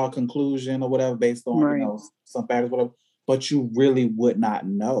draw a conclusion or whatever based on Right. some factors, whatever. But you really would not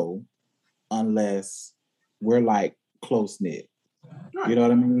know unless we're like close knit. You know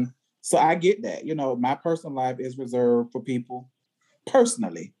what I mean? So I get that. My personal life is reserved for people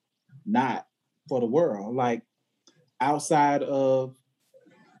personally, not for the world. Like, outside of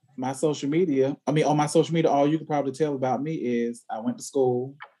my social media, on my social media, all you can probably tell about me is I went to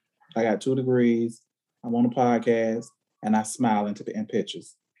school, I got 2 degrees, I'm on a podcast, and I smile in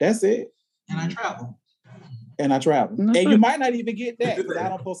pictures. That's it. And I travel. And you might not even get that because I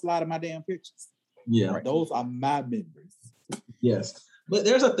don't post a lot of my damn pictures. Yeah. Those are my memories. Yes. But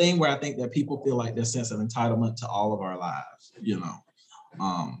there's a thing where I think that people feel like this sense of entitlement to all of our lives,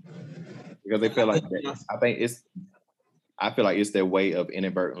 Because they feel like I feel like it's their way of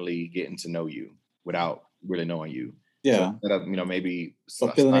inadvertently getting to know you without really knowing you. Yeah. So instead of, maybe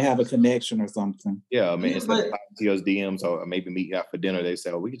feeling they have a connection or something. Yeah, I mean, instead of talking to your DMs or maybe meet you out for dinner, they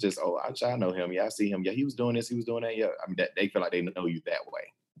say, "Oh, we could just, I know him. Yeah, I see him. Yeah, he was doing this, he was doing that. Yeah." I mean, that they feel like they know you that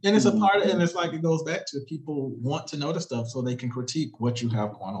way. And it's a part of, and it's like it goes back to people want to know the stuff so they can critique what you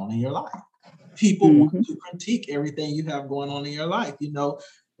have going on in your life. People want to critique everything you have going on in your life.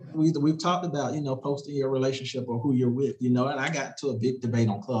 We've talked about, posting your relationship or who you're with, and I got into a big debate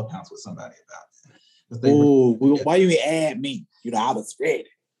on Clubhouse with somebody about it. Why you add me? I was ready.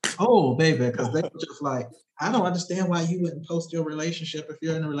 Oh, baby, because they were just like, I don't understand why you wouldn't post your relationship if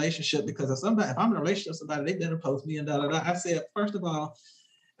you're in a relationship, because if I'm in a relationship with somebody, they better post me and da da da. I said, first of all,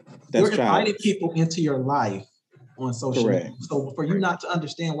 you're inviting people into your life on social media. So for you not to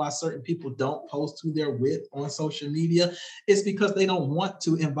understand why certain people don't post who they're with on social media, it's because they don't want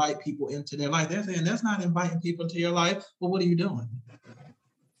to invite people into their life. They're saying that's not inviting people into your life. Well, what are you doing?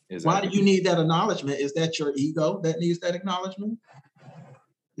 Exactly. Why do you need that acknowledgement? Is that your ego that needs that acknowledgement?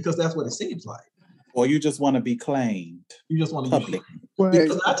 Because that's what it seems like. Or you just want to be claimed. You just want to be public.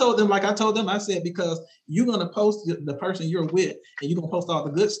 Because I told them, I said, because you're going to post the person you're with and you're going to post all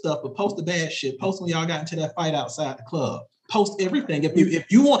the good stuff, but post the bad shit. Post when y'all got into that fight outside the club. Post everything.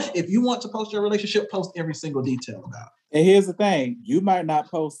 If you want to post your relationship, post every single detail about it. And here's the thing. You might not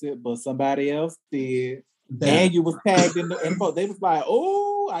post it, but somebody else did. And you was tagged in the info. They was like,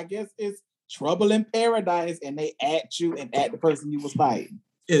 oh, I guess it's trouble in paradise. And they at you and at the person you was fighting.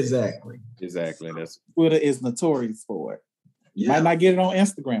 Exactly. That's Twitter is notorious for it. You might not get it on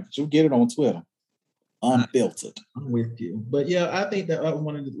Instagram, but you'll get it on Twitter. Unfiltered. I'm with you. But yeah, I think that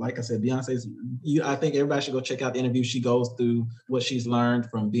one of the, like I said, Beyonce's, I think everybody should go check out the interview. She goes through what she's learned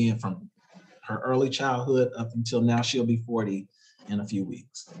from being from her early childhood up until now. She'll be 40 in a few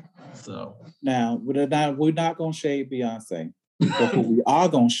weeks. So now we're not gonna shade Beyonce, but what we are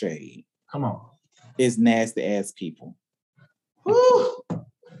gonna shade, come on, is nasty ass people.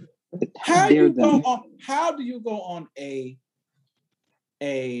 How do you go on a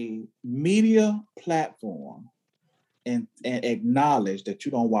media platform and acknowledge that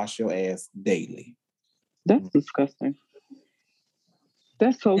you don't wash your ass daily? That's disgusting.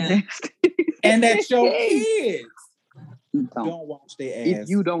 That's so nasty. And that your kids don't wash their ass. If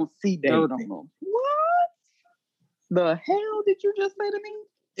you don't see dirt on them. What the hell did you just say to me?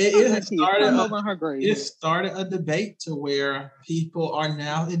 It started a debate to where people are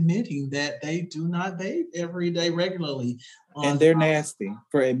now admitting that they do not bathe every day regularly. And they're nasty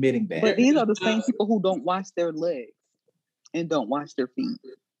for admitting that. But these are the same people who don't wash their legs and don't wash their feet.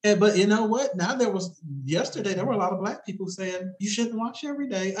 But you know what? Yesterday, there were a lot of Black people saying you shouldn't wash every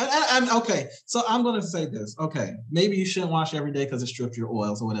day. Okay, so I'm going to say this. Okay, maybe you shouldn't wash every day because it strips your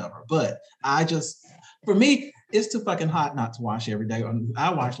oils or whatever. But for me, it's too fucking hot not to wash every day.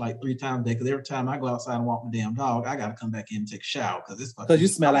 I wash like 3 times a day because every time I go outside and walk my damn dog, I got to come back in and take a shower because it's fucking. Because you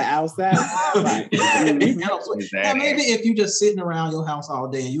smell like outside. Right. Now, maybe if you just sitting around your house all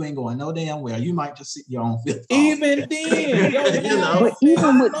day and you ain't going no damn where, you might just sit your own filth. Even then, But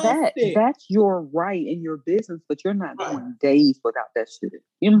even with that, that's your right in your business, but you're not going days without that shit.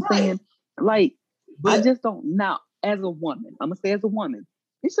 You know what I'm saying? Like, I just don't. Now, as a woman, I'm gonna say as a woman,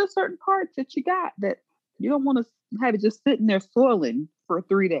 it's just certain parts that you got that you don't want to have it just sitting there soiling for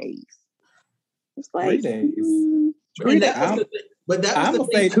 3 days. It's like 3 days. 3 days. But that I'm was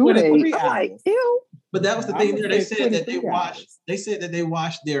gonna say 23 hours. Like, ew. But that was the thing there. They said that they wash. They said that they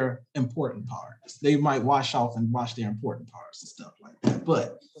wash their important parts. They might wash off and wash their important parts and stuff like that.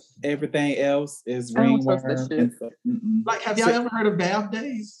 But everything else is ringworm. Like, have y'all ever heard of bath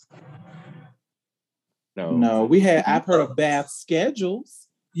days? No. I've heard of bath schedules.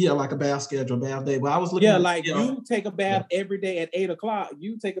 Yeah, like a bath schedule, bath day. Well, I was looking Yeah, at like you take a bath every day at 8:00.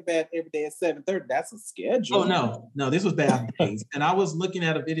 You take a bath every day at 7:30. That's a schedule. Oh no, this was bath days. And I was looking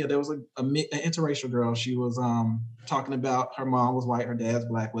at a video. There was an interracial girl. She was talking about her mom was white, her dad's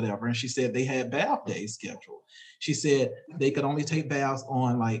black, whatever. And she said they had bath days scheduled. She said they could only take baths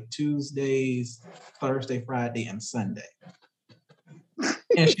on like Tuesdays, Thursday, Friday, and Sunday.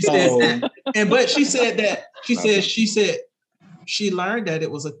 And she said but she said she learned that it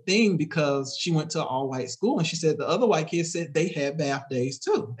was a thing because she went to an all-white school, and she said the other white kids said they had bath days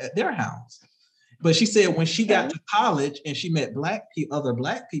too at their house. But she said when she got to college and she met other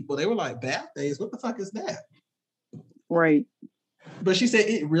black people, they were like, bath days? What the fuck is that? Right. But she said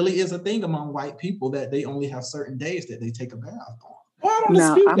it really is a thing among white people that they only have certain days that they take a bath on.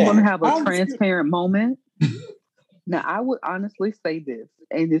 Now, I'm going to have a transparent moment. Now, I would honestly say this,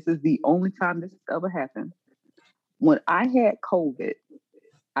 and this is the only time this has ever happened. When I had COVID,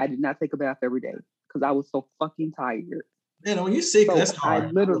 I did not take a bath every day because I was so fucking tired. And when you're sick, so that's hard. I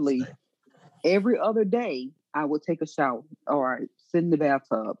literally, every other day, I would take a shower or sit in the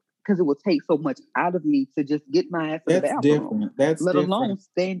bathtub because it would take so much out of me to just get my ass in the bathroom. That's let different. Alone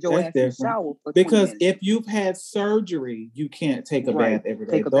stand your ass in the shower for because if you've had surgery, you can't take a bath every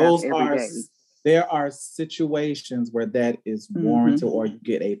day. There are situations where that is warranted or you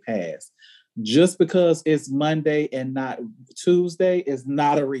get a pass. Just because it's Monday and not Tuesday is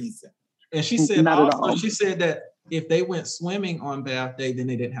not a reason. And she said also, she said that if they went swimming on bath day, then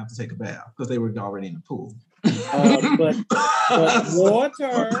they didn't have to take a bath because they were already in the pool. But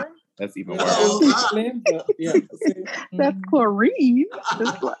water. That's even worse. That's chlorine.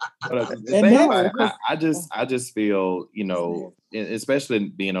 I just feel, especially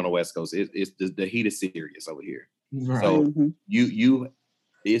being on the West Coast, it's the heat is serious over here. Right. So you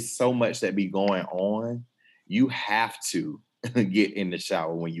it's so much that be going on. You have to get in the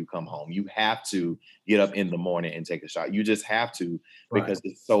shower when you come home. You have to get up in the morning and take a shower. You just have to because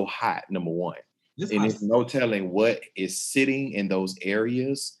it's so hot, number one. And there's no telling what is sitting in those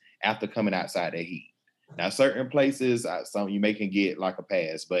areas after coming outside the heat. Now, certain places, some you may can get like a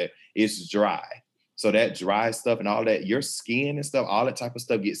pass, but it's dry. So that dry stuff and all that, your skin and stuff, all that type of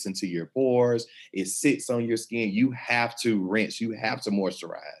stuff gets into your pores. It sits on your skin. You have to rinse. You have to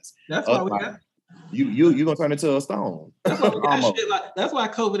moisturize. That's why we got you're gonna turn into a stone. That's why we got shit that's why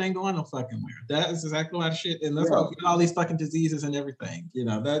COVID ain't going no fucking where. That is exactly why shit, and that's why we got all these fucking diseases and everything.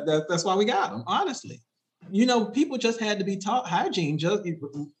 That's why we got them. Honestly, people just had to be taught hygiene. Just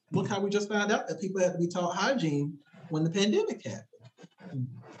look how we just found out that people had to be taught hygiene when the pandemic happened.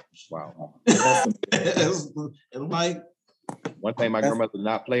 Wow. It's like one thing my grandmother did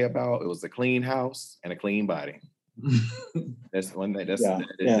not play about, it was a clean house and a clean body. That's one thing. That's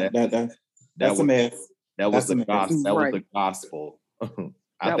a mess. That was the gospel. That was the gospel.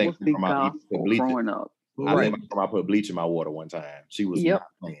 I think my grandma put bleach. I think my grandma put bleach in my water one time. She was not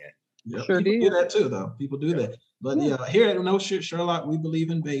playing. Yep. Sure people do that too, though. People do that. But here at No Shit Sherlock, we believe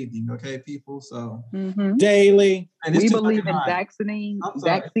in bathing, okay, people? So daily. And we believe in vaccines,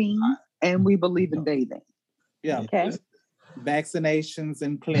 and we believe in bathing. Yeah. Okay. Vaccinations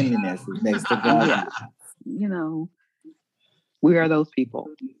and cleanliness is next to God. We are those people.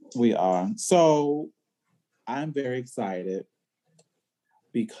 We are. So I'm very excited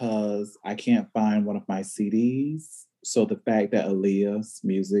because I can't find one of my CDs. So the fact that Aaliyah's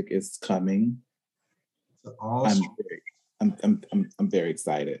music is coming, I'm very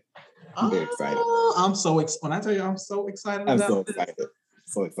excited. I'm very excited. I'm so when I tell you I'm so excited. I'm so excited.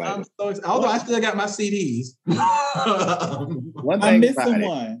 So excited. I'm so excited. Although I still got my CDs. One thing I'm missing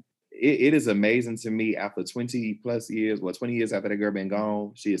one. It is amazing to me after 20 plus years, 20 years after that girl been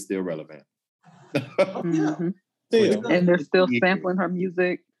gone, she is still relevant. Still. And they're still sampling her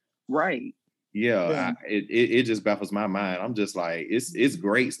music. Right. Yeah. It just baffles my mind. I'm just like, it's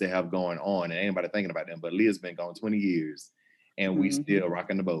greats to have going on and ain't nobody thinking about them. But Leah's been gone 20 years and we still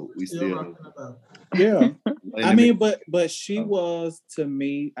rocking the boat. We still yeah. I mean, but she was, to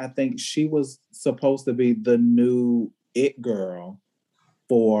me, I think she was supposed to be the new it girl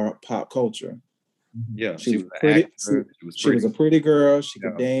for pop culture. Yeah, she was pretty. She was a pretty girl. She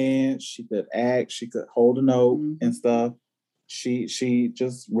could dance. She could act. She could hold a note and stuff. She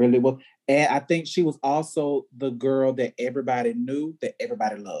just really was, and I think she was also the girl that everybody knew, that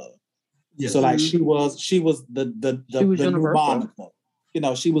everybody loved. Yes. So like she was the new Monica.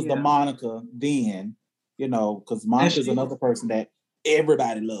 She was the Monica then. Because Monica's another person that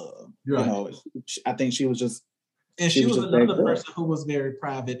everybody loved. Right. I think she was just. And she was another person who was very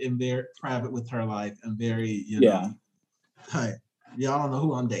private and very private with her life and very, Hi. y'all don't know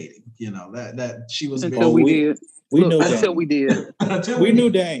who I'm dating. You know that she was Until very. we we- did. We Look, knew until Dane. we did. Until We knew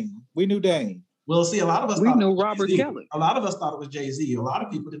Dane. We knew Dane. Well, see, a lot of us We thought it knew was Robert Jay-Z. Kelly. A lot of us thought it was Jay-Z. A lot of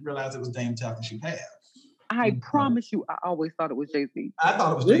people didn't realize it was Dame after she passed. I promise you, I always thought it was Jay-Z. I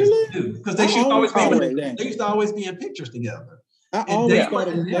thought it was Really? Jay-Z too, because they I used to always always be thought it in, was Dame. they used to always be in pictures together. I And always Dame thought it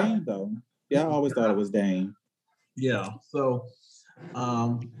was wasn't there. Dane though. Yeah, I always thought it was Dane. Yeah, so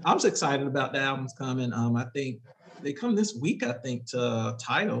I was excited about the albums coming. I think they come this week. I think to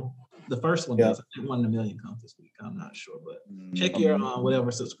Tidal. The first one Yeah. does. I think 1 in a Million comes this week. I'm not sure, but check your whatever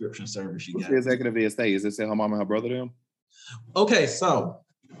subscription service you What's got. the executive estate? Is this her mom and her brother them? Okay, so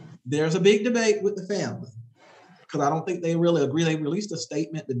there's a big debate with the family because I don't think they really agree. They released a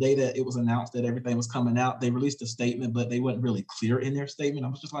statement the day that it was announced that everything was coming out. They released a statement, but they weren't really clear in their statement. I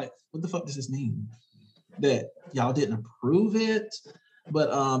was just like, what the fuck does this mean? That y'all didn't approve it?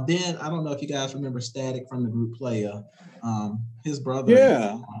 But then I don't know if you guys remember Static from the group Playa. His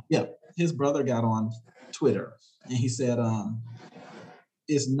brother, his brother got on Twitter and he said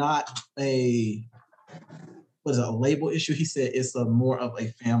it's not a label issue. He said it's a more of a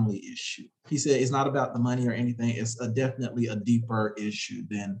family issue. He said it's not about the money or anything. It's definitely a deeper issue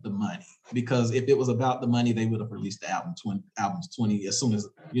than the money. Because if it was about the money, they would have released the albums 20 as soon as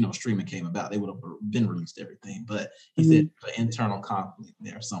streaming came about. They would have been released everything. But he said an internal conflict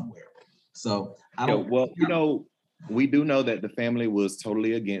there somewhere. So I don't. We do know that the family was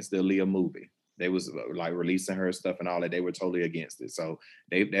totally against the Aaliyah movie. They was like releasing her stuff and all that. They were totally against it. So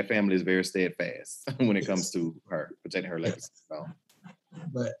that family is very steadfast when it comes to her protecting her legacy. So.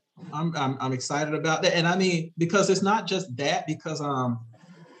 But I'm excited about that, and I mean because it's not just that. Because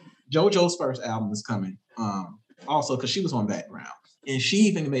JoJo's first album is coming. Also because she was on Background, and she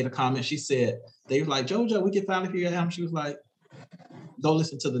even made a comment. She said they were like, JoJo, we can finally hear your album. She was like, go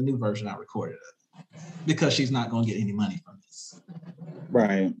listen to the new version I recorded it, because she's not going to get any money from this.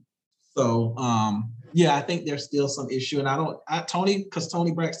 Right. So, I think there's still some issue. And Tony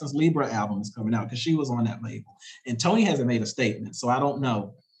Braxton's Libra album is coming out because she was on that label. And Tony hasn't made a statement, so I don't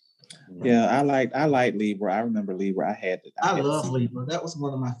know. Yeah, I like Libra. I remember Libra. I love Libra. That was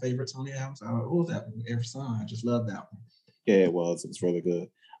one of my favorite Tony albums. What was that one? Every Song. I just love that one. Yeah, it was. It was really good.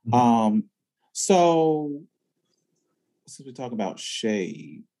 So since we talk about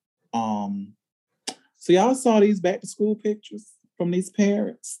Shade, so y'all saw these back to school pictures from these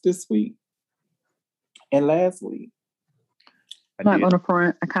parents this week and last week. Not on the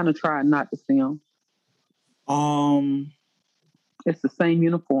front. I kind of tried not to see them. It's the same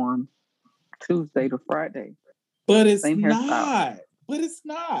uniform, Tuesday to Friday. But it's same not. hairstyle. But it's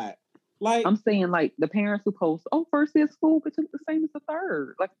not. Like I'm saying, like the parents who post, first day of school, but it's the same as the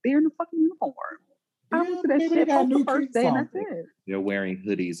third. Like they're in the fucking uniform. I went to that shit on the first day, and that's it. They're wearing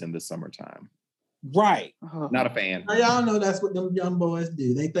hoodies in the summertime. Right. Not a fan. Y'all know that's what them young boys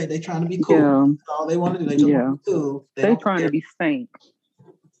do. They think they trying to be cool. Yeah. That's all they want to do. They just want to be cool. They trying to be stank.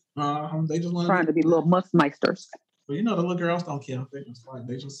 They just want trying to be little mustmeisters. Well, the little girls don't care. They just want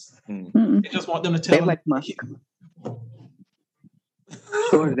them to tell they them. Like must.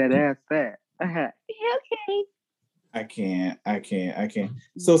 Sure that ass fat. Okay. I can't.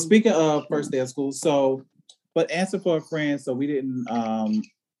 So speaking of first day of school, but answer for a friend. So we didn't.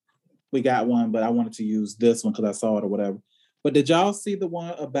 We got one, but I wanted to use this one because I saw it or whatever. But did y'all see the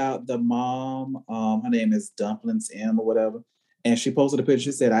one about the mom? Her name is Dumplings M or whatever. And she posted a picture.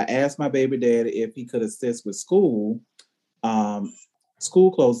 She said, I asked my baby daddy if he could assist with school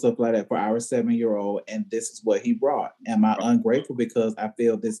clothes, stuff like that for our 7-year-old. And this is what he brought. Am I ungrateful because I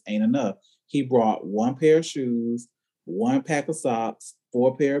feel this ain't enough? He brought 1 pair of shoes, 1 pack of socks,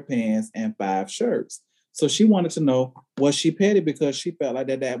 4 pair of pants, and 5 shirts. So she wanted to know, was she petty because she felt like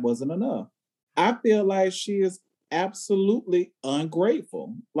that wasn't enough? I feel like she is absolutely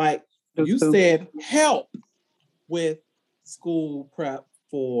ungrateful. Like you said, help with school prep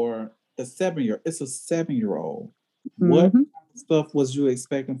for the 7-year. It's a 7-year-old. Mm-hmm. What stuff was you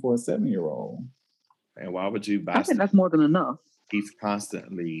expecting for a 7-year-old? And why would you buy? I think that's more than enough. He's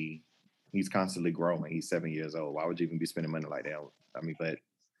constantly growing. He's 7 years old. Why would you even be spending money like that? I mean, but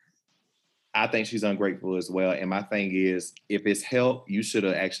I think she's ungrateful as well. And my thing is, if it's help, you should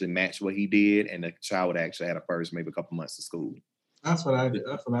have actually matched what he did, and the child would actually had a first maybe a couple months of school. That's what I did.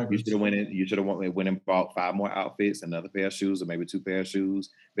 That's what I did. You should have went and bought 5 more outfits, another pair of shoes, or maybe 2 pair of shoes,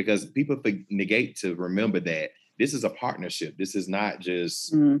 because people negate to remember that this is a partnership. This is not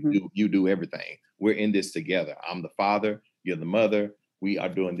just you do everything. We're in this together. I'm the father, you're the mother. We are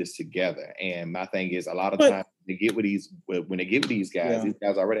doing this together. And my thing is, a lot of times when they get with these guys, these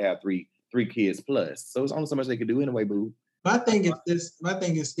guys already have three kids plus. So it's only so much they can do anyway, boo. My thing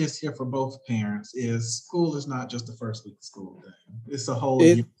is this here for both parents is school is not just the first week of school thing. It's a whole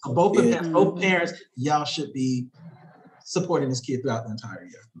year. So both parents, y'all should be supporting this kid throughout the entire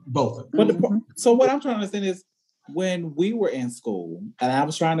year. Both of them. But so what I'm trying to understand is when we were in school, and I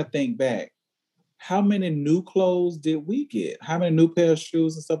was trying to think back, how many new clothes did we get? How many new pair of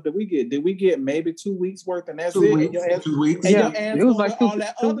shoes and stuff did we get? Did we get maybe 2 weeks worth and that's 2 it? weeks. And 2 weeks. And Yeah, your ass it was gonna like put all two-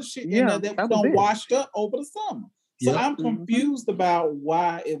 that two- other shit in yeah, there that that we was done it. washed up over the summer. So Yep. I'm confused about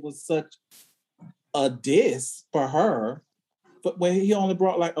why it was such a diss for her, but when he only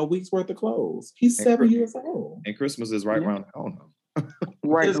brought like a week's worth of clothes. He's And 7 Chris- years old. And Christmas is right Yeah. around the corner.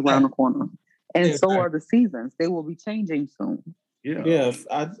 Right Exactly. around the corner. And so Exactly. are the seasons. They will be changing soon. Yeah. Yes,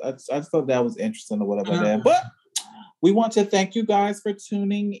 I thought that was interesting or whatever. Yeah. That, but we want to thank you guys for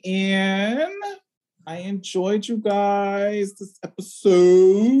tuning in. I enjoyed you guys this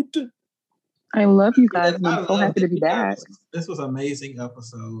episode. I love you guys, and I I'm so love happy to it. be back. This was an amazing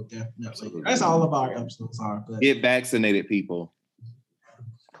episode, definitely. Absolutely. That's all of our episodes are. But Get vaccinated, people.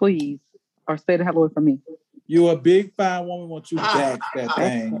 Please, or stay the hell away from me. You're a big fine woman. Want you back that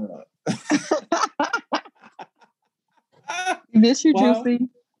thing up. Miss you, Well, Juicy.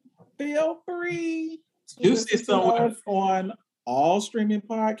 Feel free to Juicy listen to somewhere. us on all streaming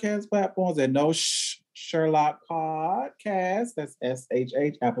podcast platforms and no Sherlock Podcast. That's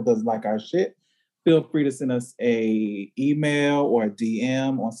SHH. Apple doesn't like our shit. Feel free to send us a email or a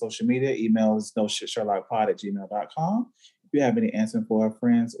DM on social media. Email is noshitsherlockpod@gmail.com. If you have any answering for our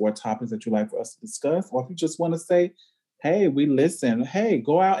friends or topics that you'd like for us to discuss, or if you just want to say, hey, we listen, hey,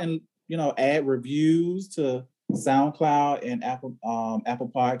 go out and add reviews to SoundCloud and Apple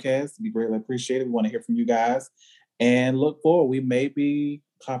Podcasts. It'd be greatly appreciated. We want to hear from you guys and look forward. We may be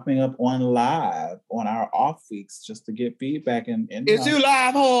popping up on live on our off weeks just to get feedback and It's you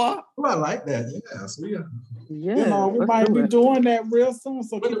live, whore. oh, I like that. Yes, we are. Yeah, we might be doing that real soon.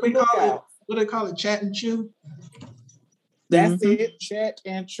 So What keep do we a call it? lookout. What do they call it? Chat and chew. That's it. Chat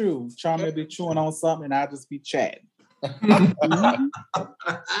and chew. Charmy will be chewing on something and I'll just be chatting. All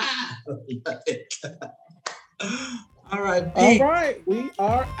right. All right, we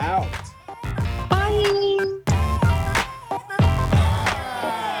are out. Bye.